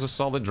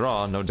solid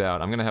draw, no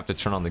doubt. I'm going to have to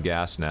turn on the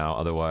gas now,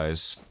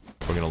 otherwise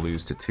we're going to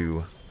lose to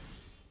 2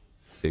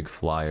 big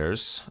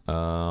flyers.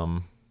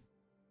 Let's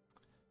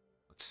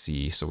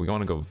see. So we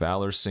want to go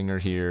Valor Singer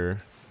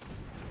here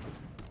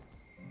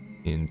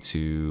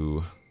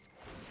into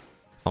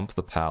Pump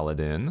the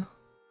Paladin.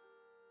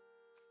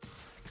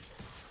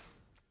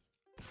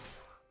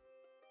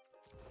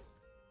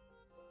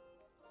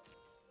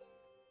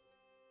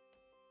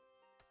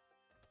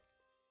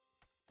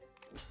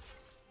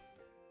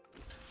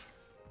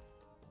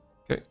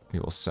 Okay, we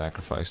will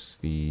sacrifice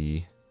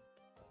the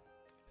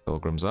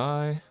Pilgrim's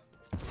Eye.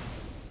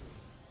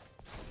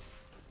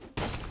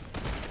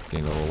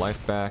 Gain a little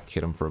life back,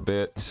 hit him for a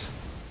bit.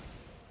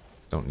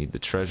 Don't need the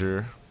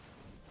treasure.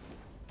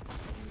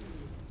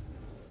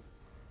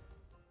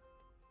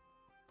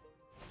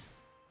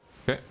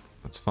 Okay,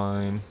 that's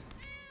fine.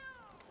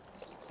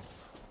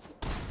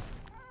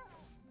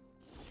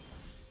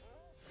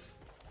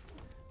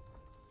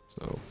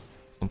 So,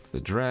 pump the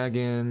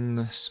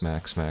dragon,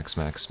 smack, smack,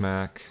 smack,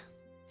 smack.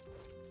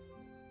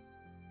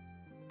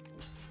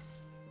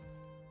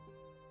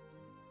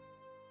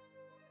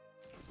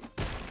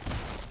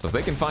 So if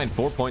they can find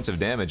 4 points of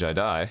damage, I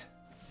die.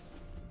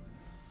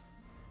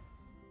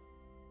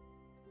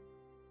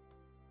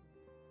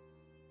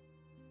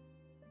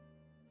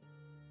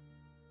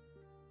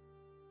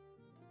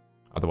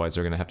 Otherwise,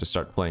 they're going to have to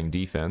start playing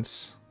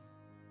defense.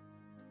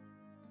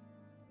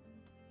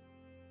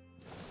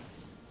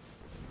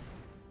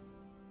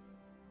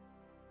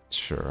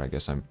 Sure, I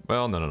guess I'm...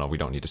 Well, no, we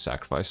don't need to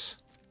sacrifice.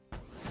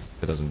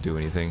 It doesn't do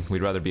anything.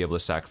 We'd rather be able to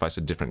sacrifice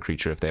a different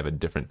creature if they have a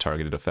different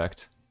targeted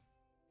effect.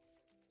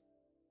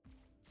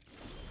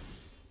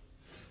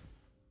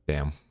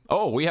 Damn.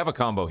 Oh, we have a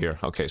combo here.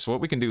 Okay, so what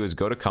we can do is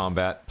go to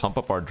combat, pump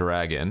up our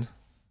dragon.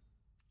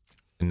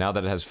 And now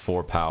that it has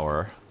 4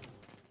 power,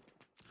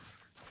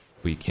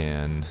 we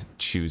can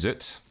choose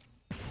it.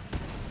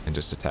 And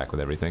just attack with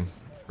everything.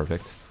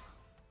 Perfect.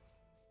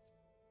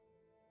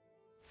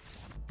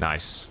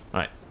 Nice.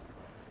 Alright.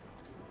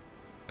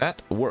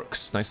 That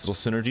works. Nice little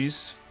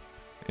synergies.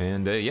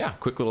 And yeah,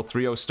 quick little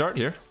 3-0 start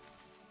here.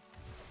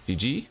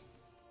 GG.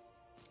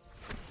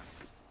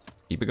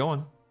 Keep it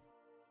going.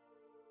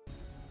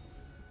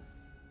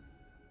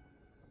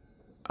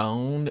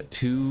 On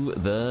to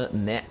the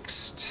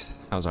next.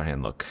 How's our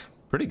hand look?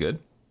 Pretty good.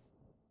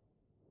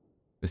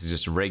 This is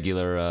just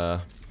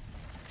regular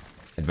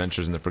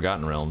Adventures in the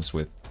Forgotten Realms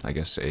with, I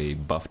guess, a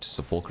buffed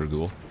Sepulchre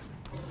Ghoul.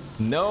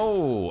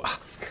 No!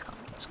 God,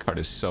 this card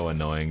is so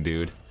annoying,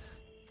 dude.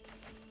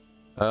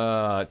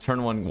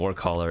 Turn 1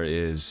 Warcaller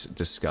is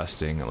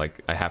disgusting.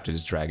 Like, I have to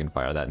just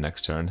Dragonfire that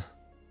next turn.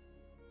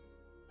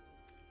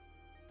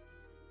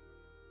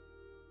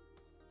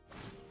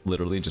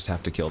 Literally just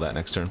have to kill that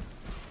next turn.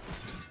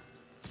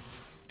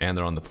 And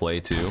they're on the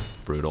play too.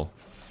 Brutal.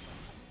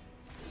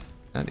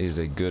 That is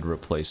a good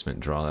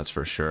replacement draw, that's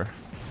for sure.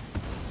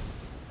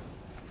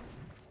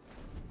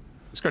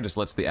 This card just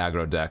lets the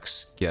aggro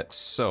decks get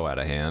so out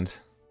of hand.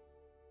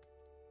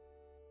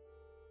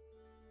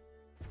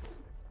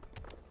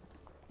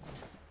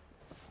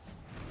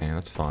 And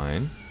that's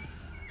fine.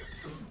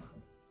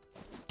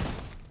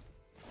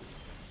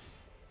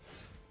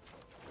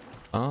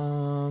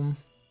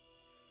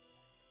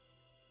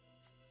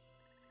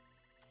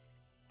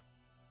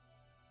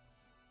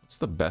 What's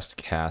the best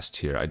cast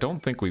here? I don't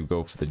think we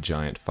go for the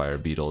giant fire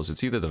beetles.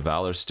 It's either the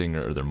Valor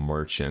Stinger or the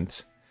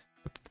Merchant.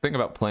 The thing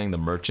about playing the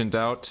Merchant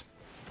out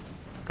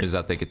is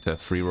that they get to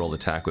free roll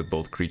attack with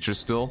both creatures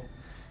still.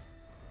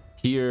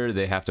 Here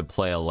they have to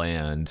play a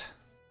land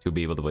to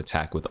be able to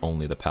attack with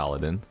only the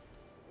Paladin.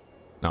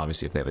 Now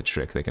obviously if they have a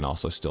trick they can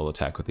also still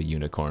attack with the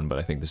Unicorn, but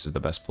I think this is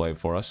the best play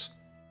for us.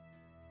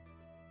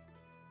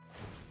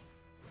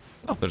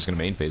 Oh, they're just going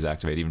to main phase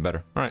activate, even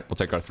better. Alright, we'll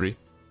take our 3.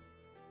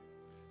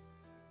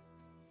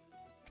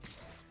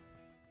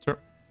 Sure.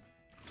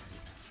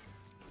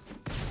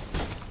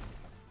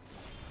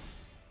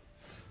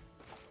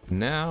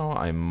 Now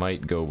I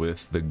might go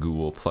with the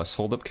Ghoul plus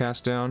Hold Up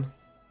Cast Down.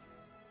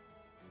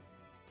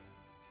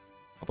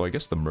 Although I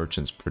guess the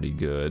Merchant's pretty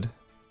good.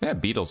 Yeah,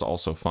 Beetle's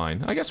also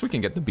fine. I guess we can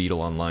get the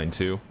Beetle online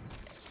too.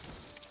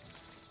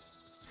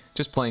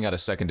 Just playing out a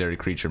secondary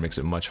creature makes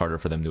it much harder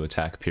for them to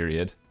attack,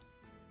 period.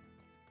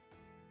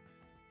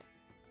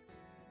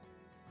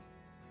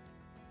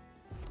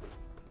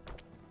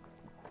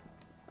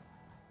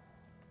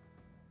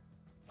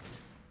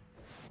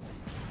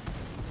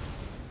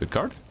 Good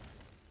card.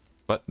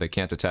 But they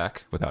can't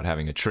attack without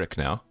having a trick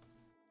now.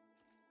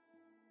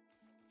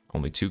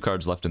 Only 2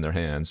 cards left in their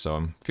hands, so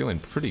I'm feeling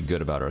pretty good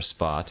about our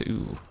spot.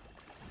 Ooh.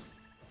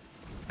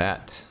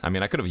 That. I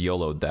mean, I could have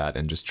YOLO'd that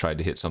and just tried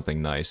to hit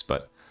something nice,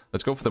 but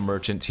let's go for the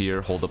Merchant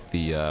here, hold up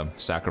the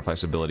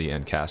sacrifice ability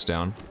and cast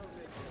down.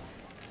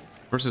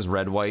 Versus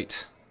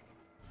red-white,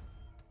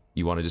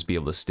 you want to just be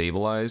able to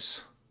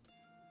stabilize.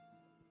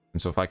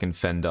 And so if I can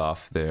fend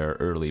off their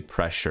early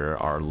pressure,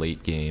 our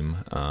late game,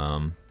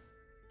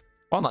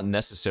 while not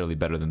necessarily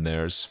better than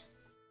theirs,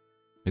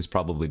 is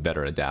probably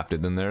better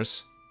adapted than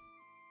theirs.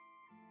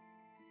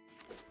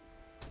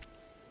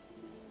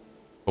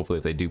 Hopefully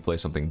if they do play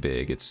something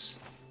big, it's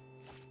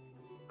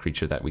a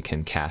creature that we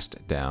can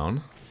cast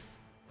down.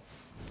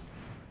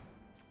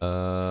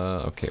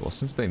 Okay, well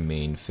since they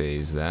main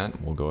phase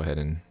that, we'll go ahead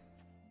and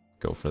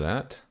go for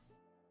that.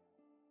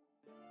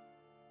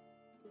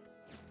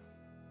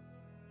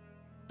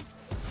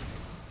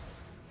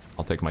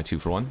 I'll take my 2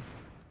 for 1.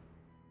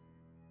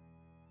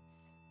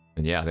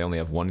 And yeah, they only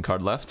have 1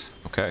 card left.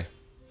 Okay.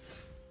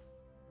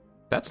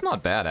 That's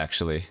not bad,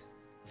 actually.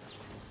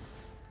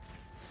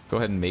 Go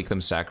ahead and make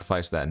them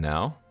sacrifice that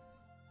now.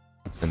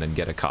 And then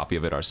get a copy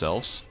of it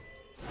ourselves.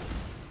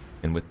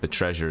 And with the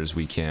treasures,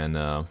 we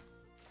can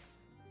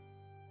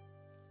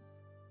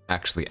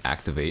actually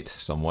activate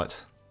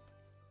somewhat.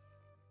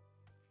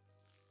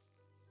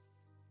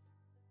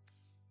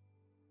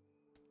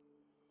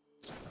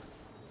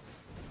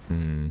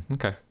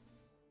 Okay.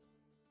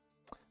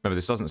 Remember,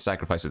 this doesn't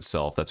sacrifice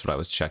itself. That's what I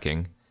was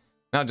checking.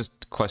 Now,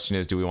 just the question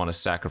is, do we want to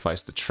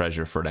sacrifice the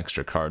treasure for an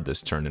extra card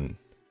this turn? And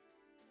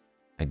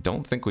I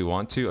don't think we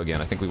want to.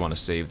 Again, I think we want to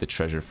save the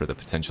treasure for the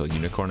potential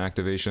Unicorn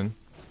activation.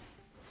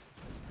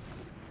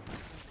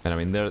 And I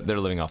mean, they're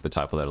living off the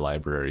top of their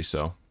library,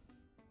 so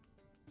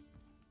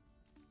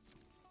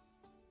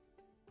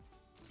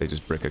if they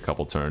just brick a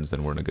couple turns,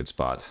 then we're in a good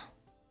spot.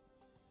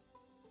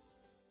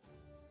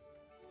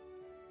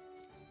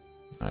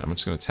 Alright, I'm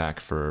just going to attack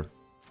for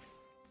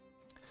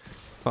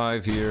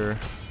 5 here.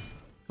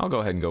 I'll go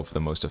ahead and go for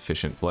the most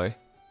efficient play.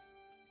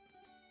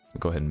 I'll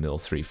go ahead and mill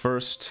 3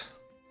 first.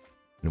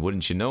 And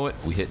wouldn't you know it,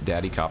 we hit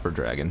Daddy Copper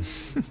Dragon.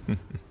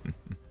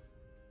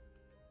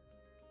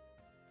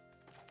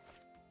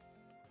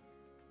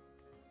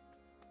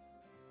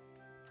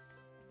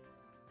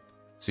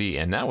 See,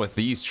 and now with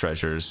these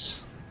treasures,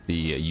 the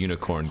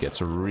Unicorn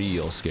gets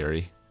real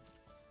scary.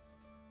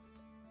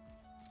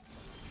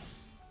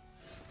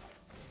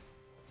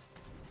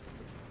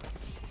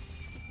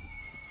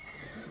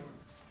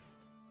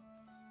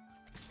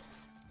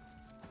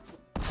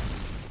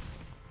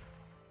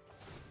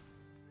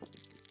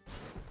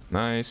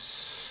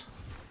 Nice.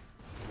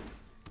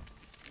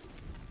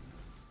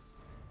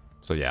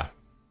 So yeah,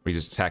 we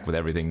just attack with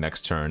everything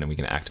next turn and we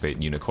can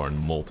activate Unicorn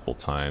multiple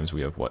times.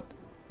 We have, what,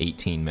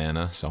 18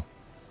 mana, so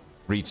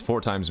 4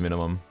 times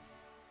minimum.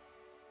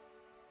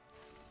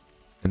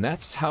 And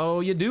that's how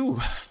you do.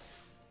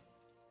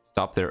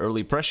 Stop their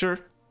early pressure,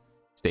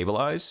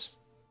 stabilize,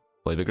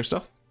 play bigger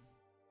stuff.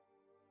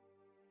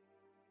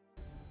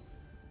 I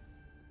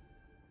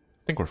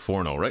think we're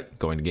 4-0, right?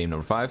 Going to game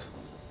number 5.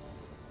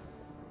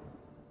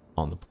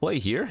 On the play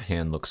here,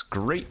 hand looks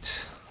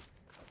great.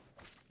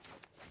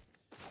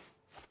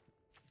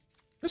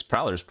 This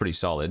Prowler is pretty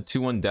solid.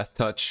 2/1 Death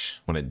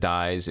Touch. When it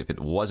dies, if it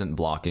wasn't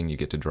blocking, you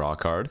get to draw a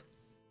card.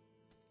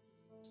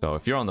 So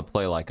if you're on the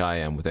play like I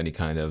am with any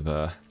kind of,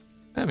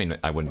 I mean,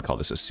 I wouldn't call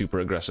this a super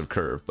aggressive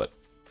curve, but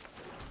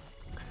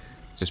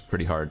it's just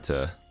pretty hard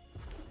to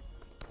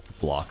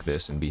block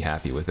this and be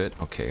happy with it.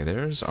 Okay,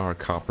 there's our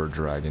Copper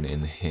Dragon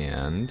in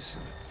hand.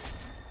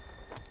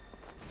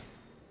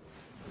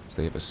 So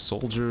they have a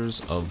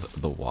Soldiers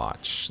of the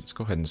Watch. Let's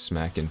go ahead and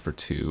smack in for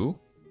 2.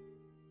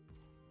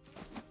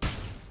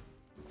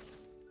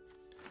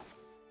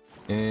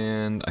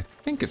 And I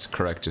think it's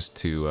correct just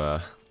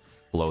to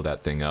blow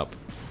that thing up.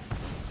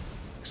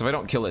 Because if I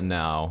don't kill it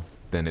now,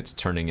 then it's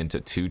turning into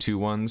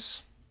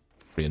 2/2/1s.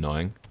 Pretty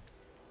annoying.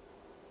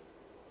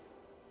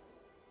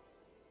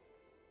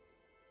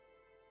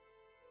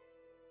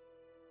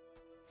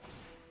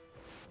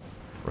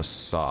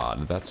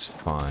 Rasad, that's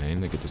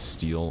fine. I get to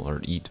steal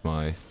or eat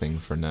my thing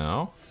for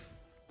now.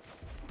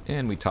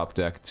 And we top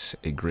decked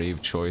a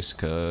grave choice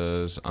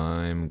because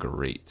I'm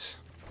great.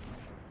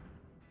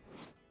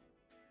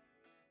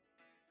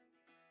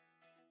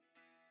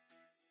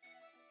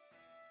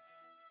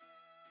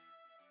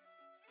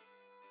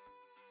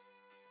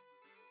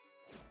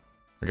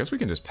 I guess we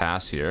can just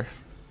pass here.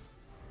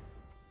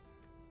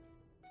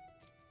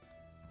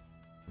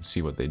 And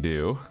see what they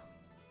do.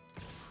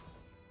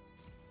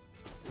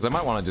 Because I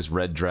might want to just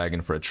red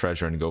dragon for a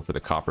treasure and go for the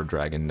copper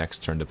dragon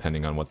next turn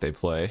depending on what they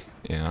play.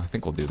 Yeah, I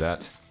think we'll do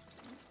that.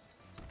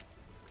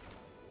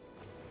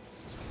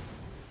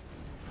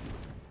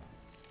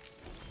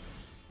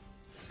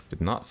 Did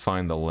not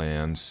find the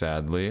land,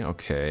 sadly.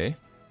 Okay.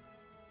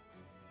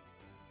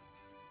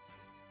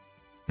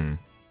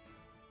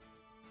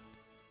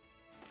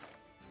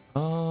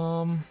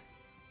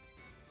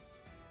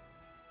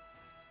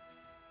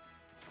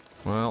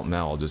 Well,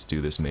 now I'll just do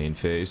this main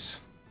phase.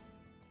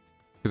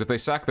 Because if they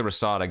sack the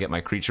Rasad, I get my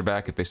creature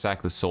back. If they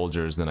sack the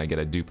soldiers, then I get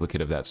a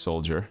duplicate of that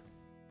soldier.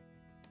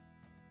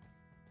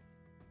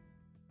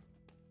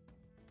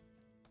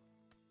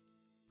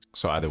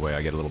 So either way,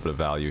 I get a little bit of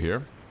value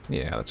here.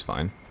 Yeah, that's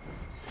fine.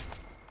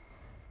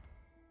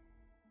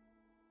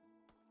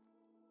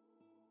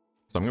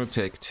 So I'm going to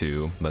take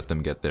 2, let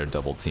them get their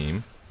double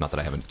team. Not that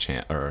I have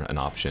an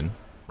option,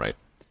 right?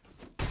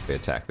 If they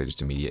attack, they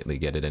just immediately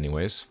get it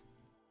anyways.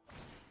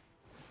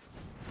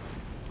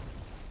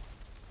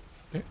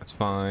 Okay, that's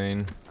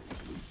fine.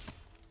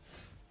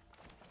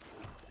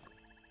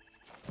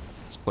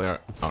 Let's play our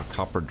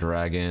Copper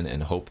Dragon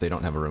and hope they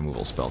don't have a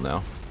removal spell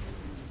now.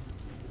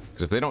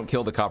 Because if they don't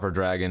kill the Copper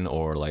Dragon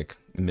or like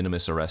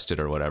Minimus arrested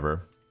or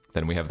whatever,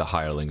 then we have the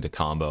Hireling to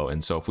combo.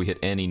 And so if we hit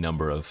any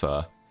number of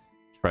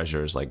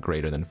treasures like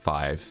greater than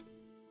 5,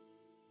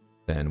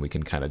 then we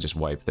can kind of just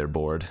wipe their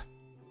board.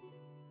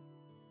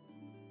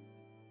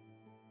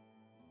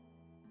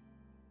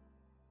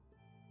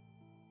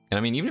 And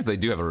I mean, even if they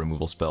do have a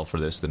removal spell for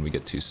this, then we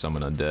get to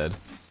summon undead.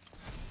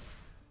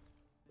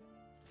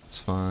 It's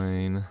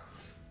fine.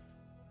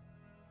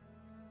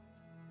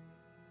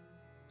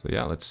 So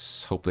yeah,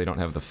 let's hope they don't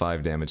have the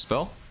 5 damage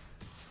spell.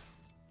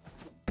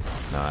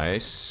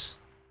 Nice.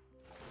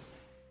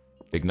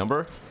 Big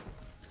number.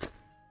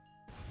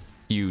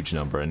 Huge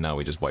number, and now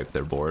we just wipe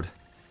their board.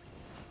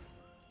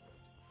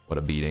 What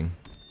a beating.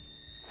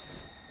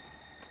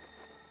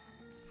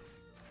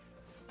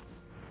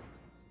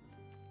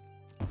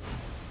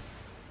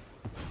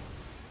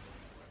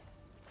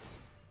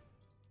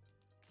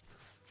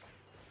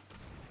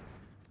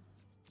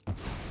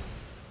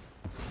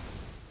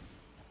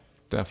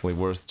 Definitely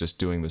worth just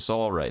doing this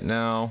all right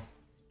now.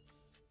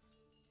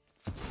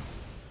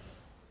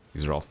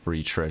 These are all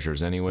free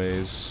treasures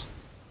anyways.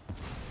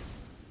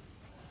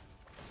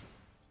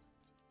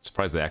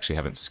 Surprised they actually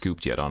haven't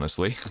scooped yet,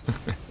 honestly.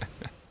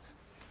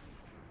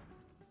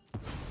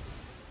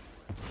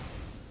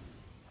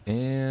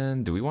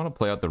 And do we want to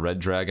play out the red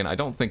dragon? I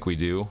don't think we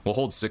do. We'll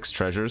hold 6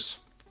 treasures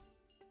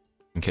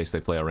in case they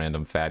play a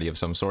random fatty of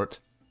some sort.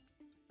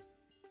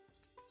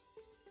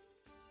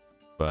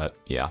 But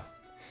yeah.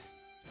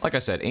 Like I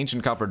said,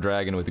 Ancient Copper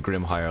Dragon with the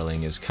Grim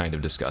Hireling is kind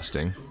of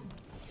disgusting.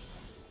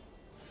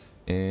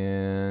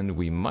 And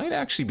we might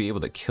actually be able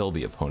to kill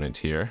the opponent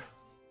here.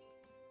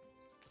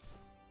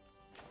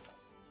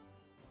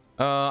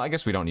 I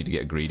guess we don't need to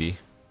get greedy.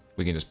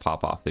 We can just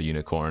pop off the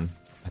Unicorn,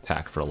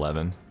 attack for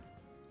 11.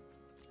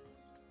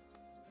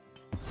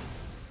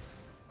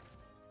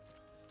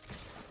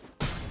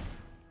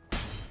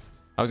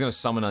 I was going to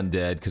summon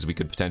Undead because we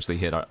could potentially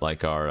hit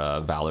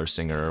our Valor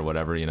Singer or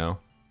whatever, you know.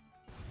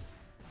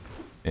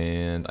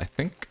 And I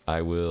think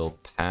I will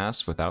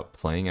pass without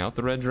playing out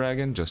the Red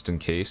Dragon, just in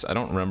case. I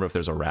don't remember if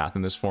there's a Wrath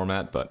in this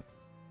format, but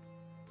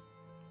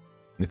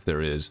if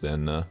there is,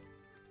 then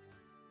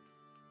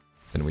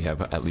we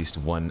have at least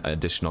 1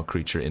 additional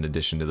creature in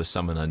addition to the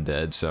Summon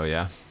Undead, so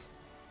yeah.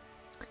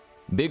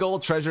 Big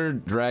old treasure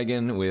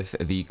dragon with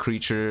the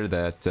creature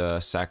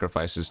that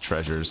sacrifices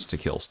treasures to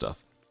kill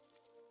stuff.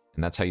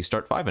 And that's how you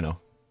start 5-0.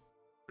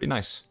 Pretty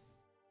nice.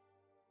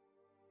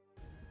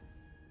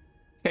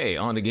 Okay,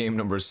 on to game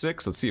number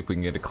 6. Let's see if we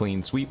can get a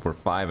clean sweep. We're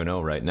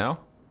 5-0 right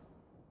now.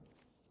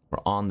 We're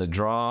on the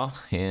draw.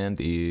 Hand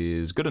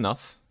is good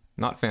enough.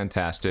 Not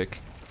fantastic.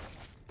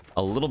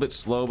 A little bit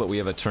slow, but we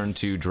have a turn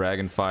 2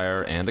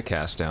 Dragonfire and a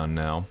cast down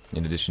now,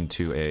 in addition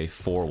to a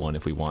 4-1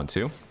 if we want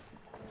to.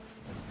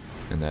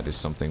 And that is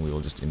something we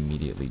will just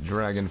immediately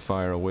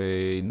Dragonfire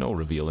away. No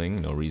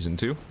revealing, no reason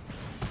to.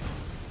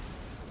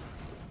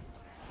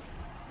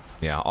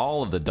 Yeah,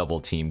 all of the double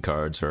team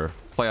cards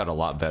play out a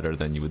lot better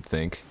than you would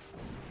think.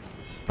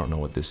 Don't know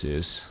what this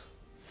is.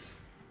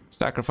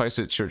 Sacrifice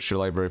it, search your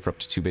library for up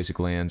to 2 basic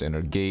lands and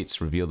our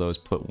gates. Reveal those,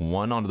 put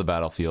 1 onto the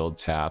battlefield,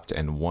 tapped,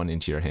 and 1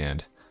 into your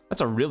hand.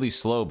 That's a really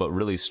slow but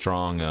really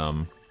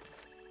strong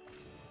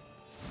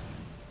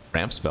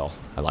ramp spell.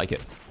 I like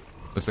it.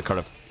 That's the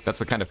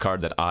kind of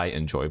card that I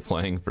enjoy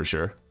playing for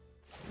sure.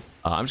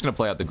 I'm just gonna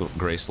play out the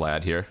Gray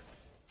Slad here.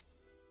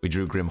 We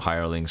drew Grim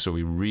Hireling, so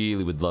we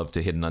really would love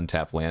to hit an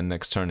untapped land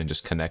next turn and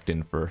just connect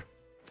in for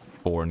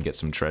 4 and get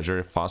some treasure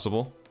if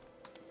possible.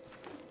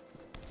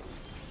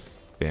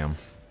 Damn.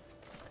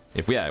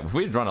 If we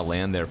had drawn a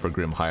land there for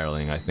Grim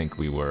Hireling, I think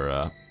we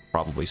were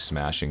probably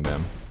smashing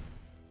them.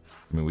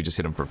 I mean, we just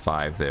hit them for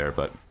 5 there,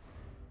 but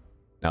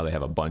now they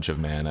have a bunch of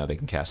mana. They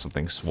can cast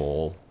something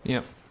swole.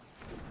 Yep.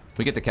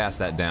 We get to cast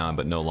that down,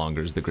 but no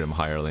longer is the Grim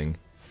Hireling,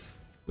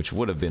 which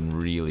would have been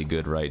really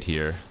good right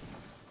here.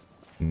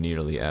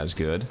 Nearly as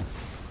good.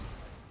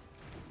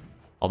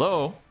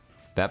 Although,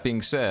 that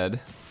being said,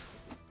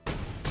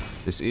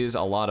 this is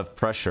a lot of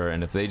pressure,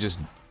 and if they just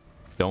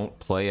don't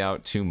play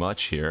out too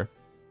much here,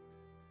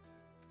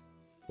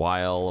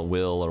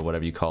 will, or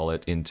whatever you call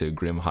it, into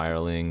Grim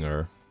Hireling,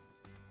 or...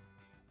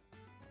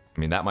 I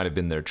mean, that might have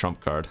been their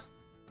trump card.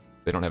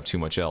 They don't have too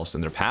much else,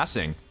 and they're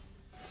passing.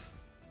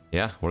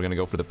 Yeah, we're gonna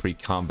go for the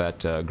pre-combat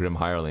Grim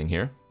Hireling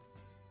here.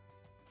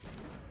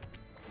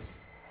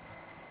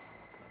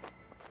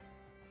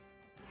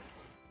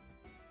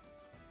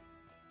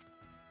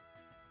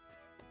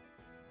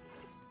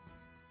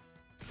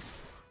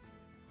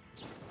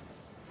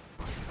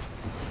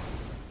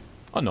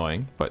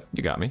 Annoying, but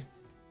you got me.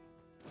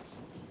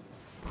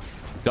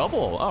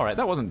 Double! Alright,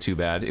 that wasn't too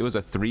bad. It was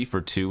a 3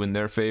 for 2 in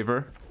their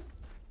favor.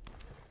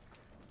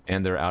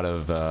 And they're out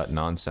of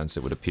nonsense,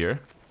 it would appear.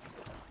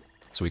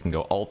 So we can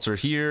go altar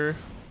here.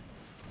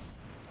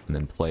 And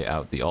then play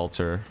out the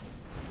altar.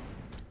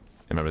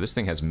 And remember, this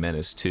thing has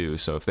menace too,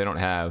 so if they don't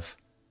have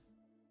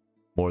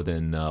more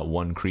than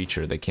 1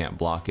 creature, they can't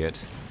block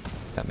it.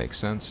 That makes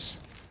sense.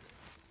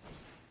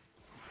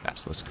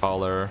 Basilisk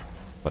Collar.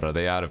 But are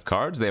they out of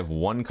cards? They have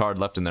 1 card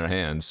left in their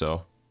hand,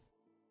 so...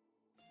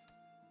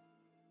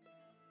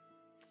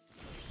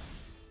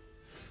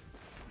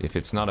 if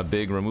it's not a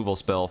big removal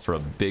spell for a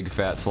big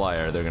fat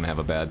flyer, they're gonna have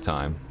a bad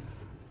time.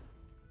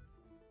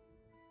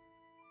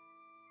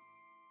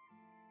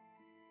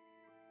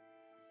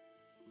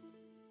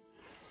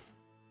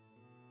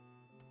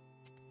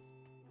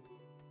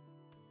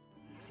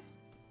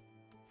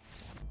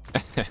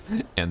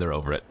 And they're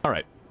over it.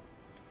 Alright.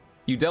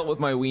 You dealt with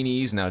my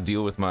weenies, now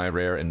deal with my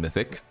rare and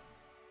mythic.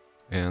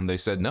 And they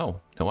said no.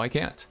 No, I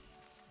can't.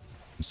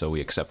 And so we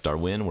accept our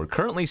win. We're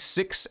currently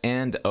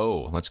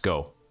 6-0. Let's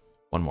go.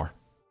 One more.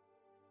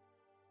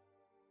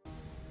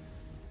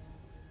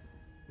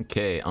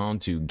 Okay, on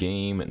to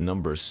game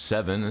number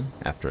 7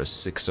 after a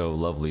 6-0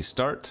 lovely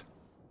start.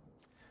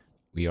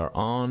 We are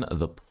on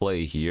the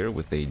play here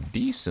with a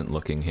decent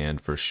looking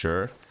hand for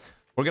sure.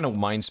 We're going to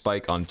Mind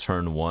Spike on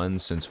turn 1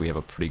 since we have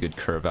a pretty good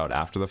curve out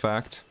after the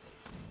fact.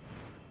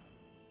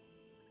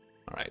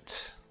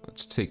 Alright,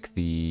 let's take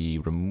the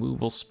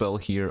removal spell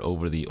here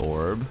over the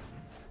orb.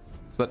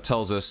 So that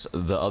tells us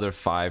the other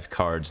 5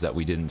 cards that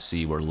we didn't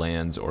see were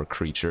lands or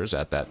creatures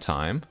at that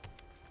time.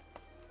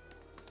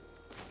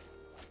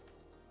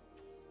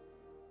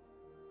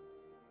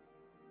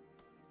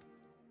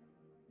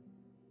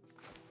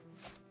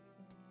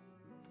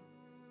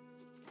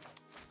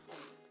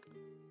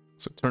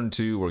 So turn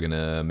 2, we're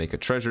gonna make a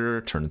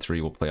treasure. Turn 3,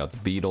 we'll play out the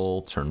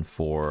beetle. Turn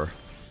 4,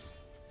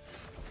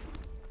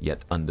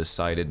 yet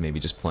undecided,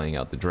 maybe just playing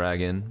out the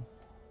dragon.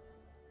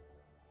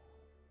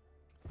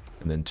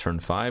 And then turn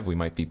 5, we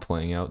might be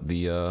playing out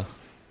the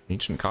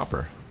ancient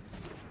copper.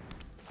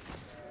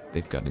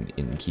 They've got an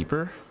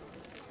innkeeper.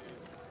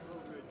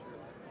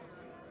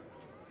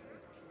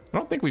 I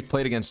don't think we've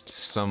played against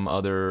some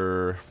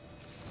other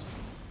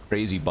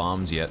crazy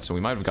bombs yet, so we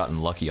might have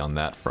gotten lucky on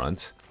that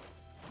front.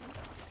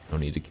 No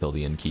need to kill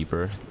the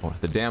innkeeper. Oh,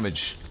 the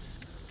damage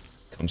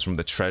comes from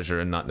the treasure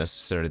and not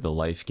necessarily the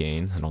life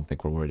gain. I don't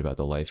think we're worried about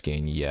the life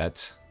gain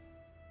yet.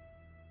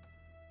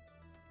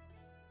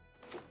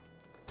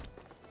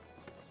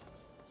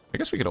 I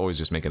guess we could always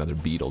just make another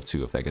beetle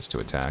too if that gets to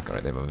attack.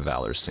 Alright, they have a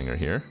Valor Singer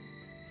here.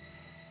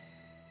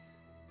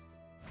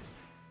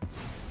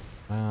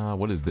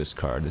 What is this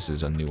card? This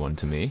is a new one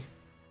to me.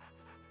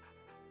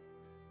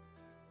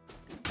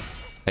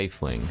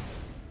 Tiefling.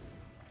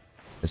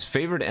 As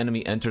favored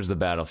enemy enters the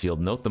battlefield,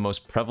 note the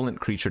most prevalent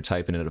creature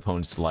type in an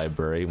opponent's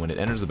library. When it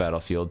enters the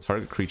battlefield,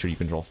 target creature you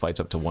control fights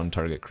up to 1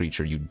 target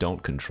creature you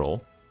don't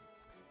control.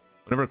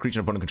 Whenever a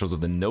creature an opponent controls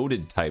of the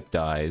noted type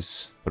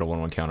dies, put a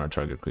 1/1 counter on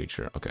target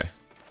creature. Okay.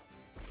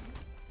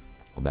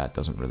 Well, that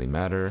doesn't really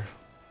matter.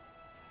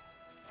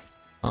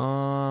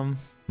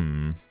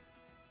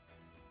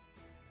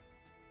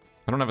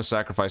 I don't have a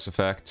sacrifice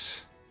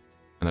effect,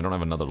 and I don't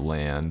have another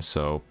land,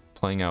 so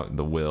playing out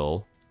the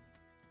will...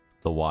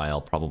 the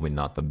while, probably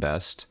not the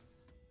best.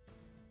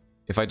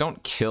 If I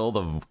don't kill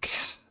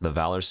the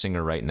Valor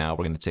Singer right now,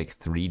 we're going to take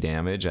 3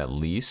 damage at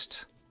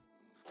least.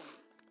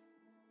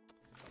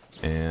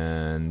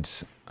 And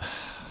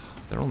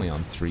they're only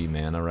on 3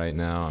 mana right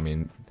now. I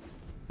mean,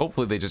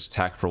 hopefully they just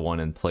attack for 1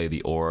 and play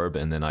the orb,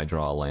 and then I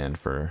draw a land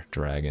for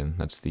dragon.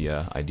 That's the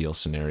ideal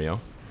scenario.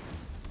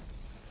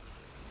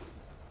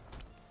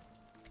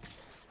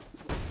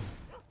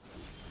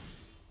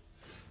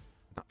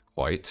 Not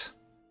quite.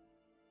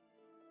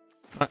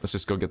 Alright, let's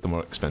just go get the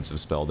more expensive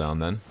spell down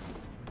then.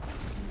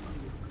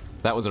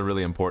 That was a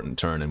really important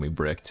turn and we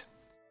bricked.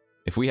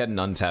 If we had an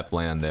untapped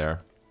land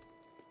there,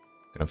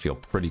 I'm gonna feel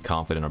pretty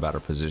confident about our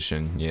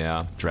position.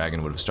 Yeah,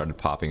 dragon would have started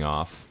popping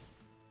off.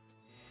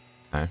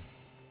 Okay.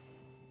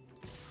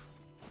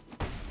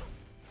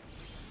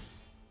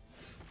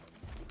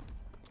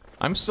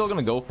 I'm still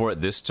gonna go for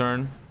it this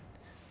turn.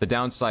 The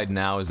downside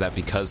now is that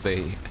because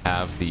they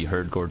have the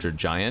Herd Gorger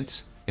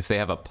Giant, if they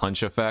have a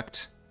punch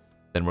effect,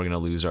 then we're gonna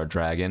lose our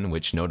dragon,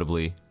 which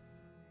notably,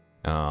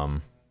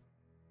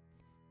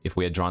 if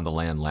we had drawn the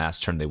land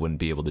last turn, they wouldn't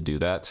be able to do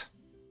that.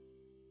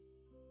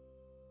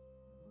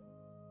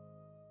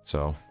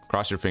 So,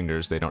 cross your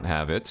fingers, they don't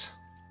have it.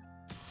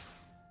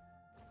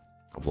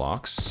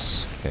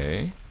 Blocks,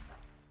 okay. Well,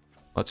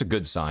 that's a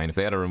good sign. If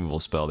they had a removal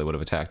spell, they would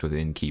have attacked with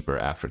Innkeeper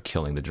after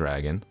killing the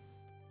dragon.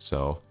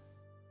 So,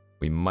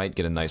 we might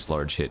get a nice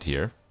large hit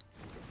here.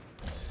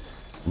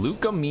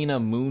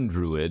 Lucamina Moon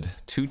Druid,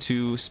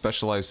 2/2,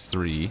 specialized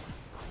 3.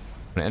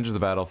 When it enters the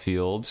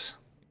battlefield,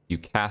 you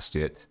cast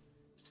it.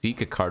 Seek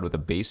a card with a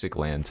basic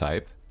land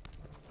type.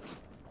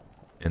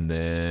 And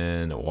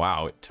then,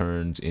 wow, it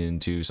turns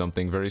into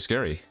something very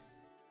scary.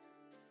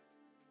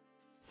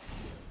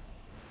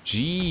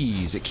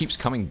 Jeez, it keeps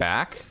coming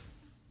back?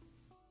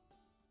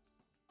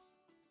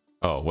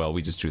 Oh, well,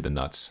 we just drew the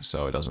nuts,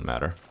 so it doesn't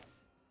matter.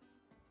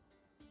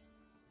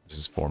 This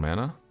is 4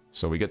 mana.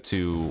 So we get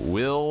to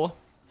will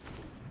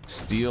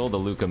steal the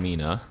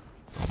Lucamina.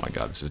 Oh my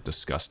god, this is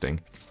disgusting.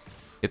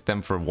 Hit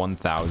them for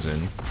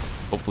 1,000.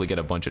 Hopefully get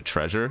a bunch of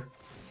treasure.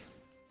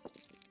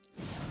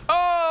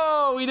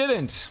 Oh, we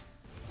didn't!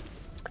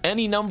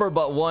 Any number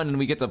but 1, and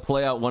we get to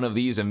play out one of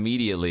these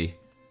immediately.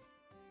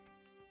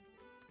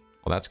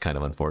 Well, that's kind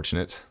of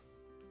unfortunate.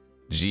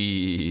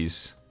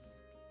 Jeez.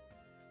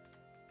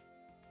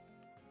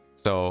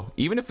 So,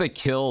 even if they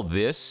kill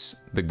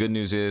this, the good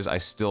news is I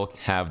still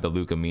have the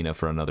Lucamina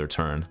for another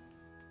turn.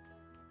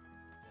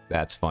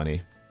 That's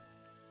funny.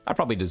 I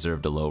probably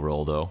deserved a low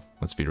roll, though.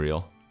 Let's be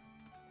real.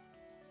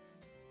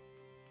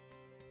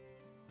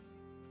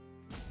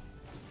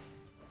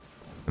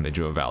 And they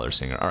drew a Valor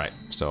Singer. Alright,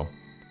 so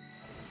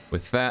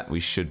with that, we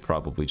should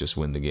probably just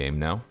win the game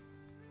now.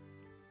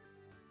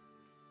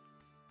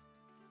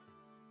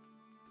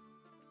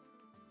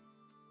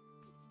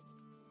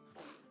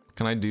 What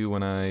can I do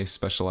when I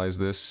specialize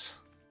this?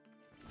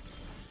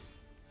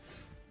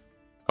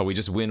 Oh, we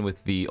just win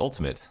with the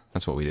ultimate.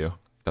 That's what we do.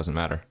 Doesn't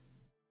matter.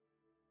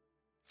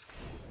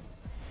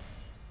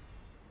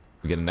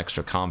 We get an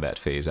extra combat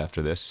phase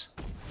after this.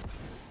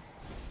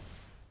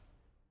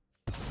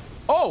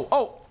 Oh!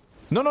 Oh!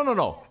 No, no, no,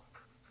 no.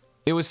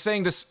 It was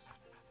saying to...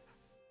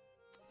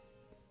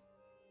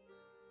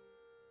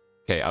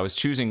 Okay, I was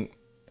choosing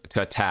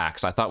to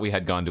attacks. I thought we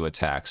had gone to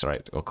attacks. All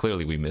right. Well,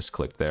 clearly we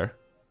misclicked there.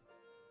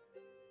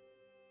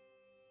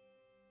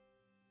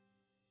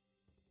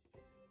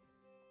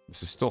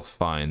 This is still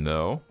fine,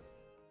 though.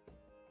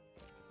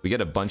 We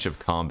get a bunch of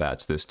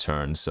combats this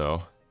turn,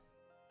 so...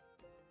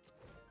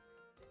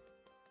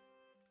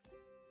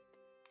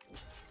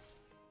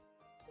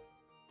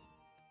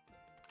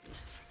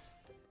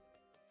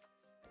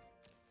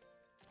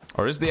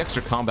 Or is the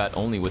extra combat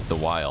only with the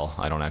Wile?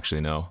 I don't actually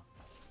know.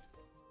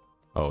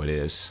 Oh, it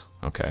is.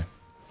 Okay.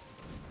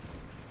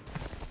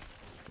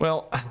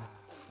 Well,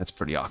 that's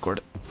pretty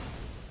awkward.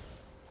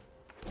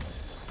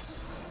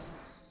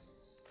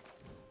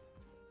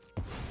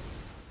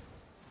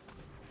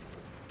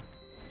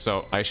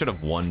 So, I should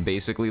have won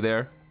basically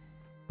there,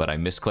 but I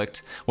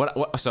misclicked.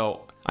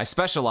 So, I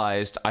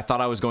specialized. I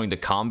thought I was going to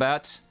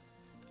combat.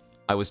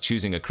 I was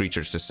choosing a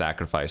creature to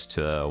sacrifice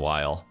to a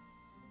Wile.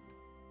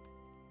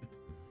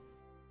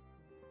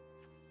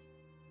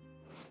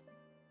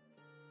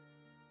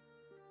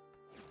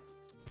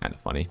 Kind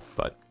of funny,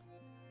 but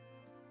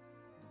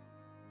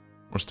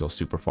we're still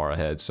super far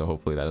ahead, so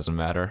hopefully that doesn't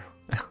matter.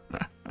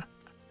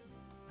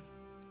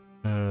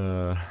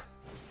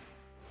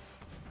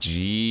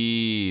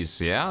 Jeez,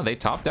 yeah, they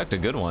top decked a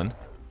good one.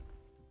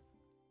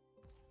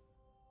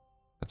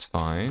 That's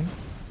fine.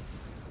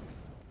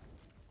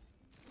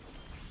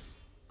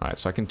 Alright,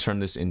 so I can turn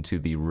this into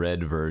the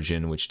red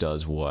version, which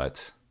does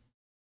what?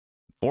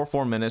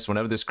 4/4 menace.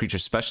 Whenever this creature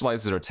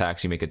specializes or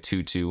attacks, you make a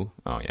 2/2.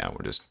 Oh yeah,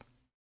 we're just...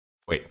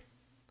 Wait.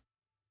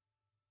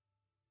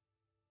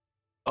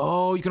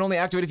 Oh, you can only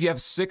activate if you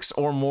have 6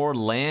 or more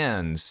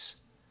lands.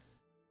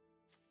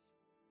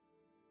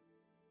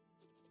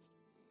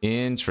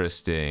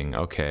 Interesting.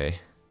 Okay.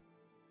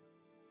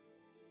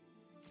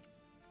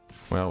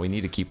 Well, we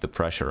need to keep the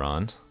pressure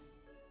on.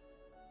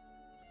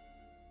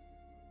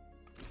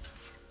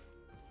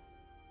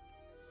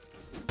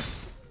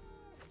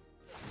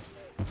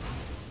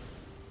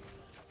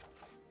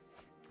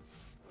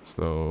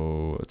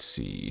 So, let's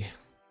see.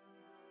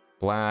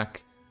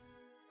 Black.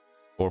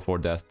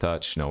 4/4 Death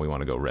Touch. No, we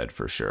want to go red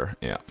for sure.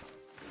 Yeah.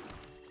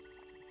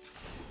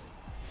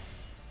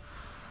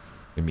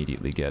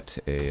 Immediately get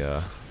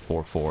a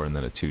 4/4 and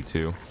then a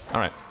 2/2.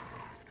 Alright.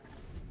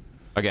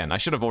 Again, I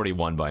should have already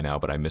won by now,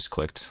 but I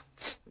misclicked.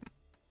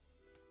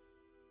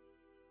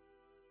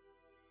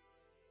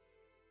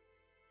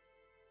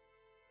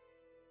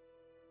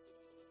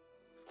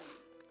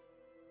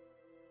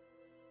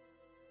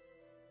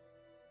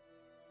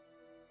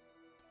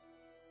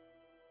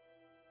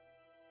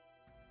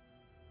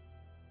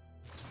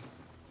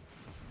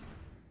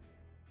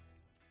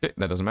 Okay,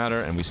 that doesn't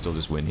matter, and we still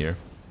just win here.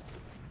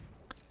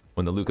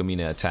 When the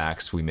Lucamina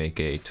attacks, we make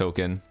a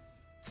token.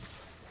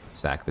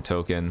 Sack the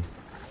token.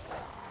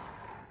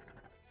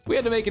 We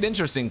had to make it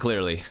interesting,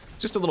 clearly.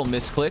 Just a little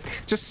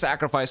misclick. Just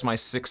sacrifice my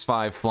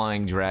 6/5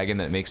 flying dragon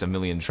that makes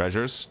 1,000,000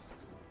 treasures.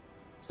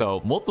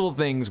 So, multiple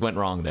things went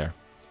wrong there.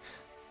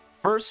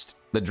 First,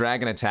 the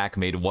dragon attack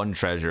made 1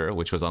 treasure,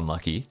 which was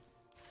unlucky.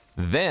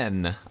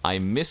 Then, I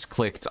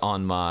misclicked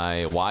on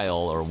my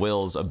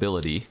Will's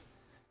ability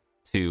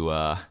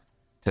to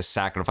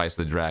sacrifice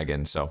the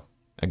dragon. So,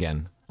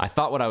 again, I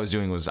thought what I was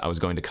doing was I was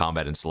going to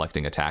combat and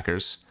selecting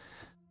attackers.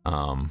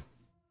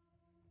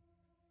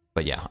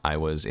 But yeah, I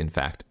was, in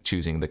fact,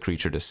 choosing the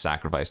creature to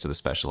sacrifice to the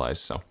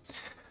specialized, so...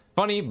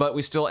 Funny, but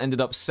we still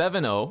ended up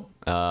 7-0,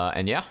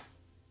 and yeah,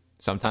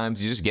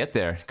 sometimes you just get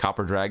there.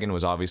 Copper Dragon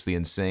was obviously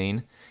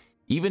insane.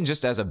 Even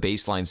just as a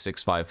baseline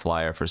 6/5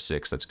 flyer for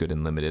 6, that's good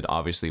and limited.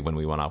 Obviously, when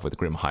we went off with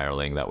Grim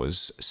Hireling, that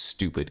was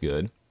stupid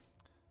good.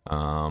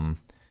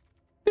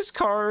 This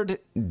card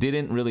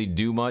didn't really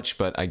do much,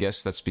 but I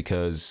guess that's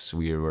because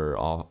we were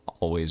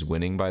always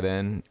winning by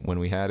then when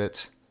we had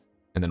it.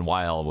 And then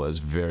Weil was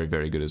very,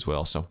 very good as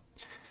well. So,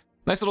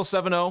 nice little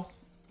 7-0.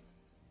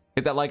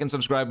 Hit that like and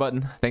subscribe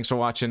button. Thanks for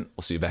watching.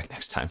 We'll see you back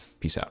next time.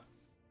 Peace out.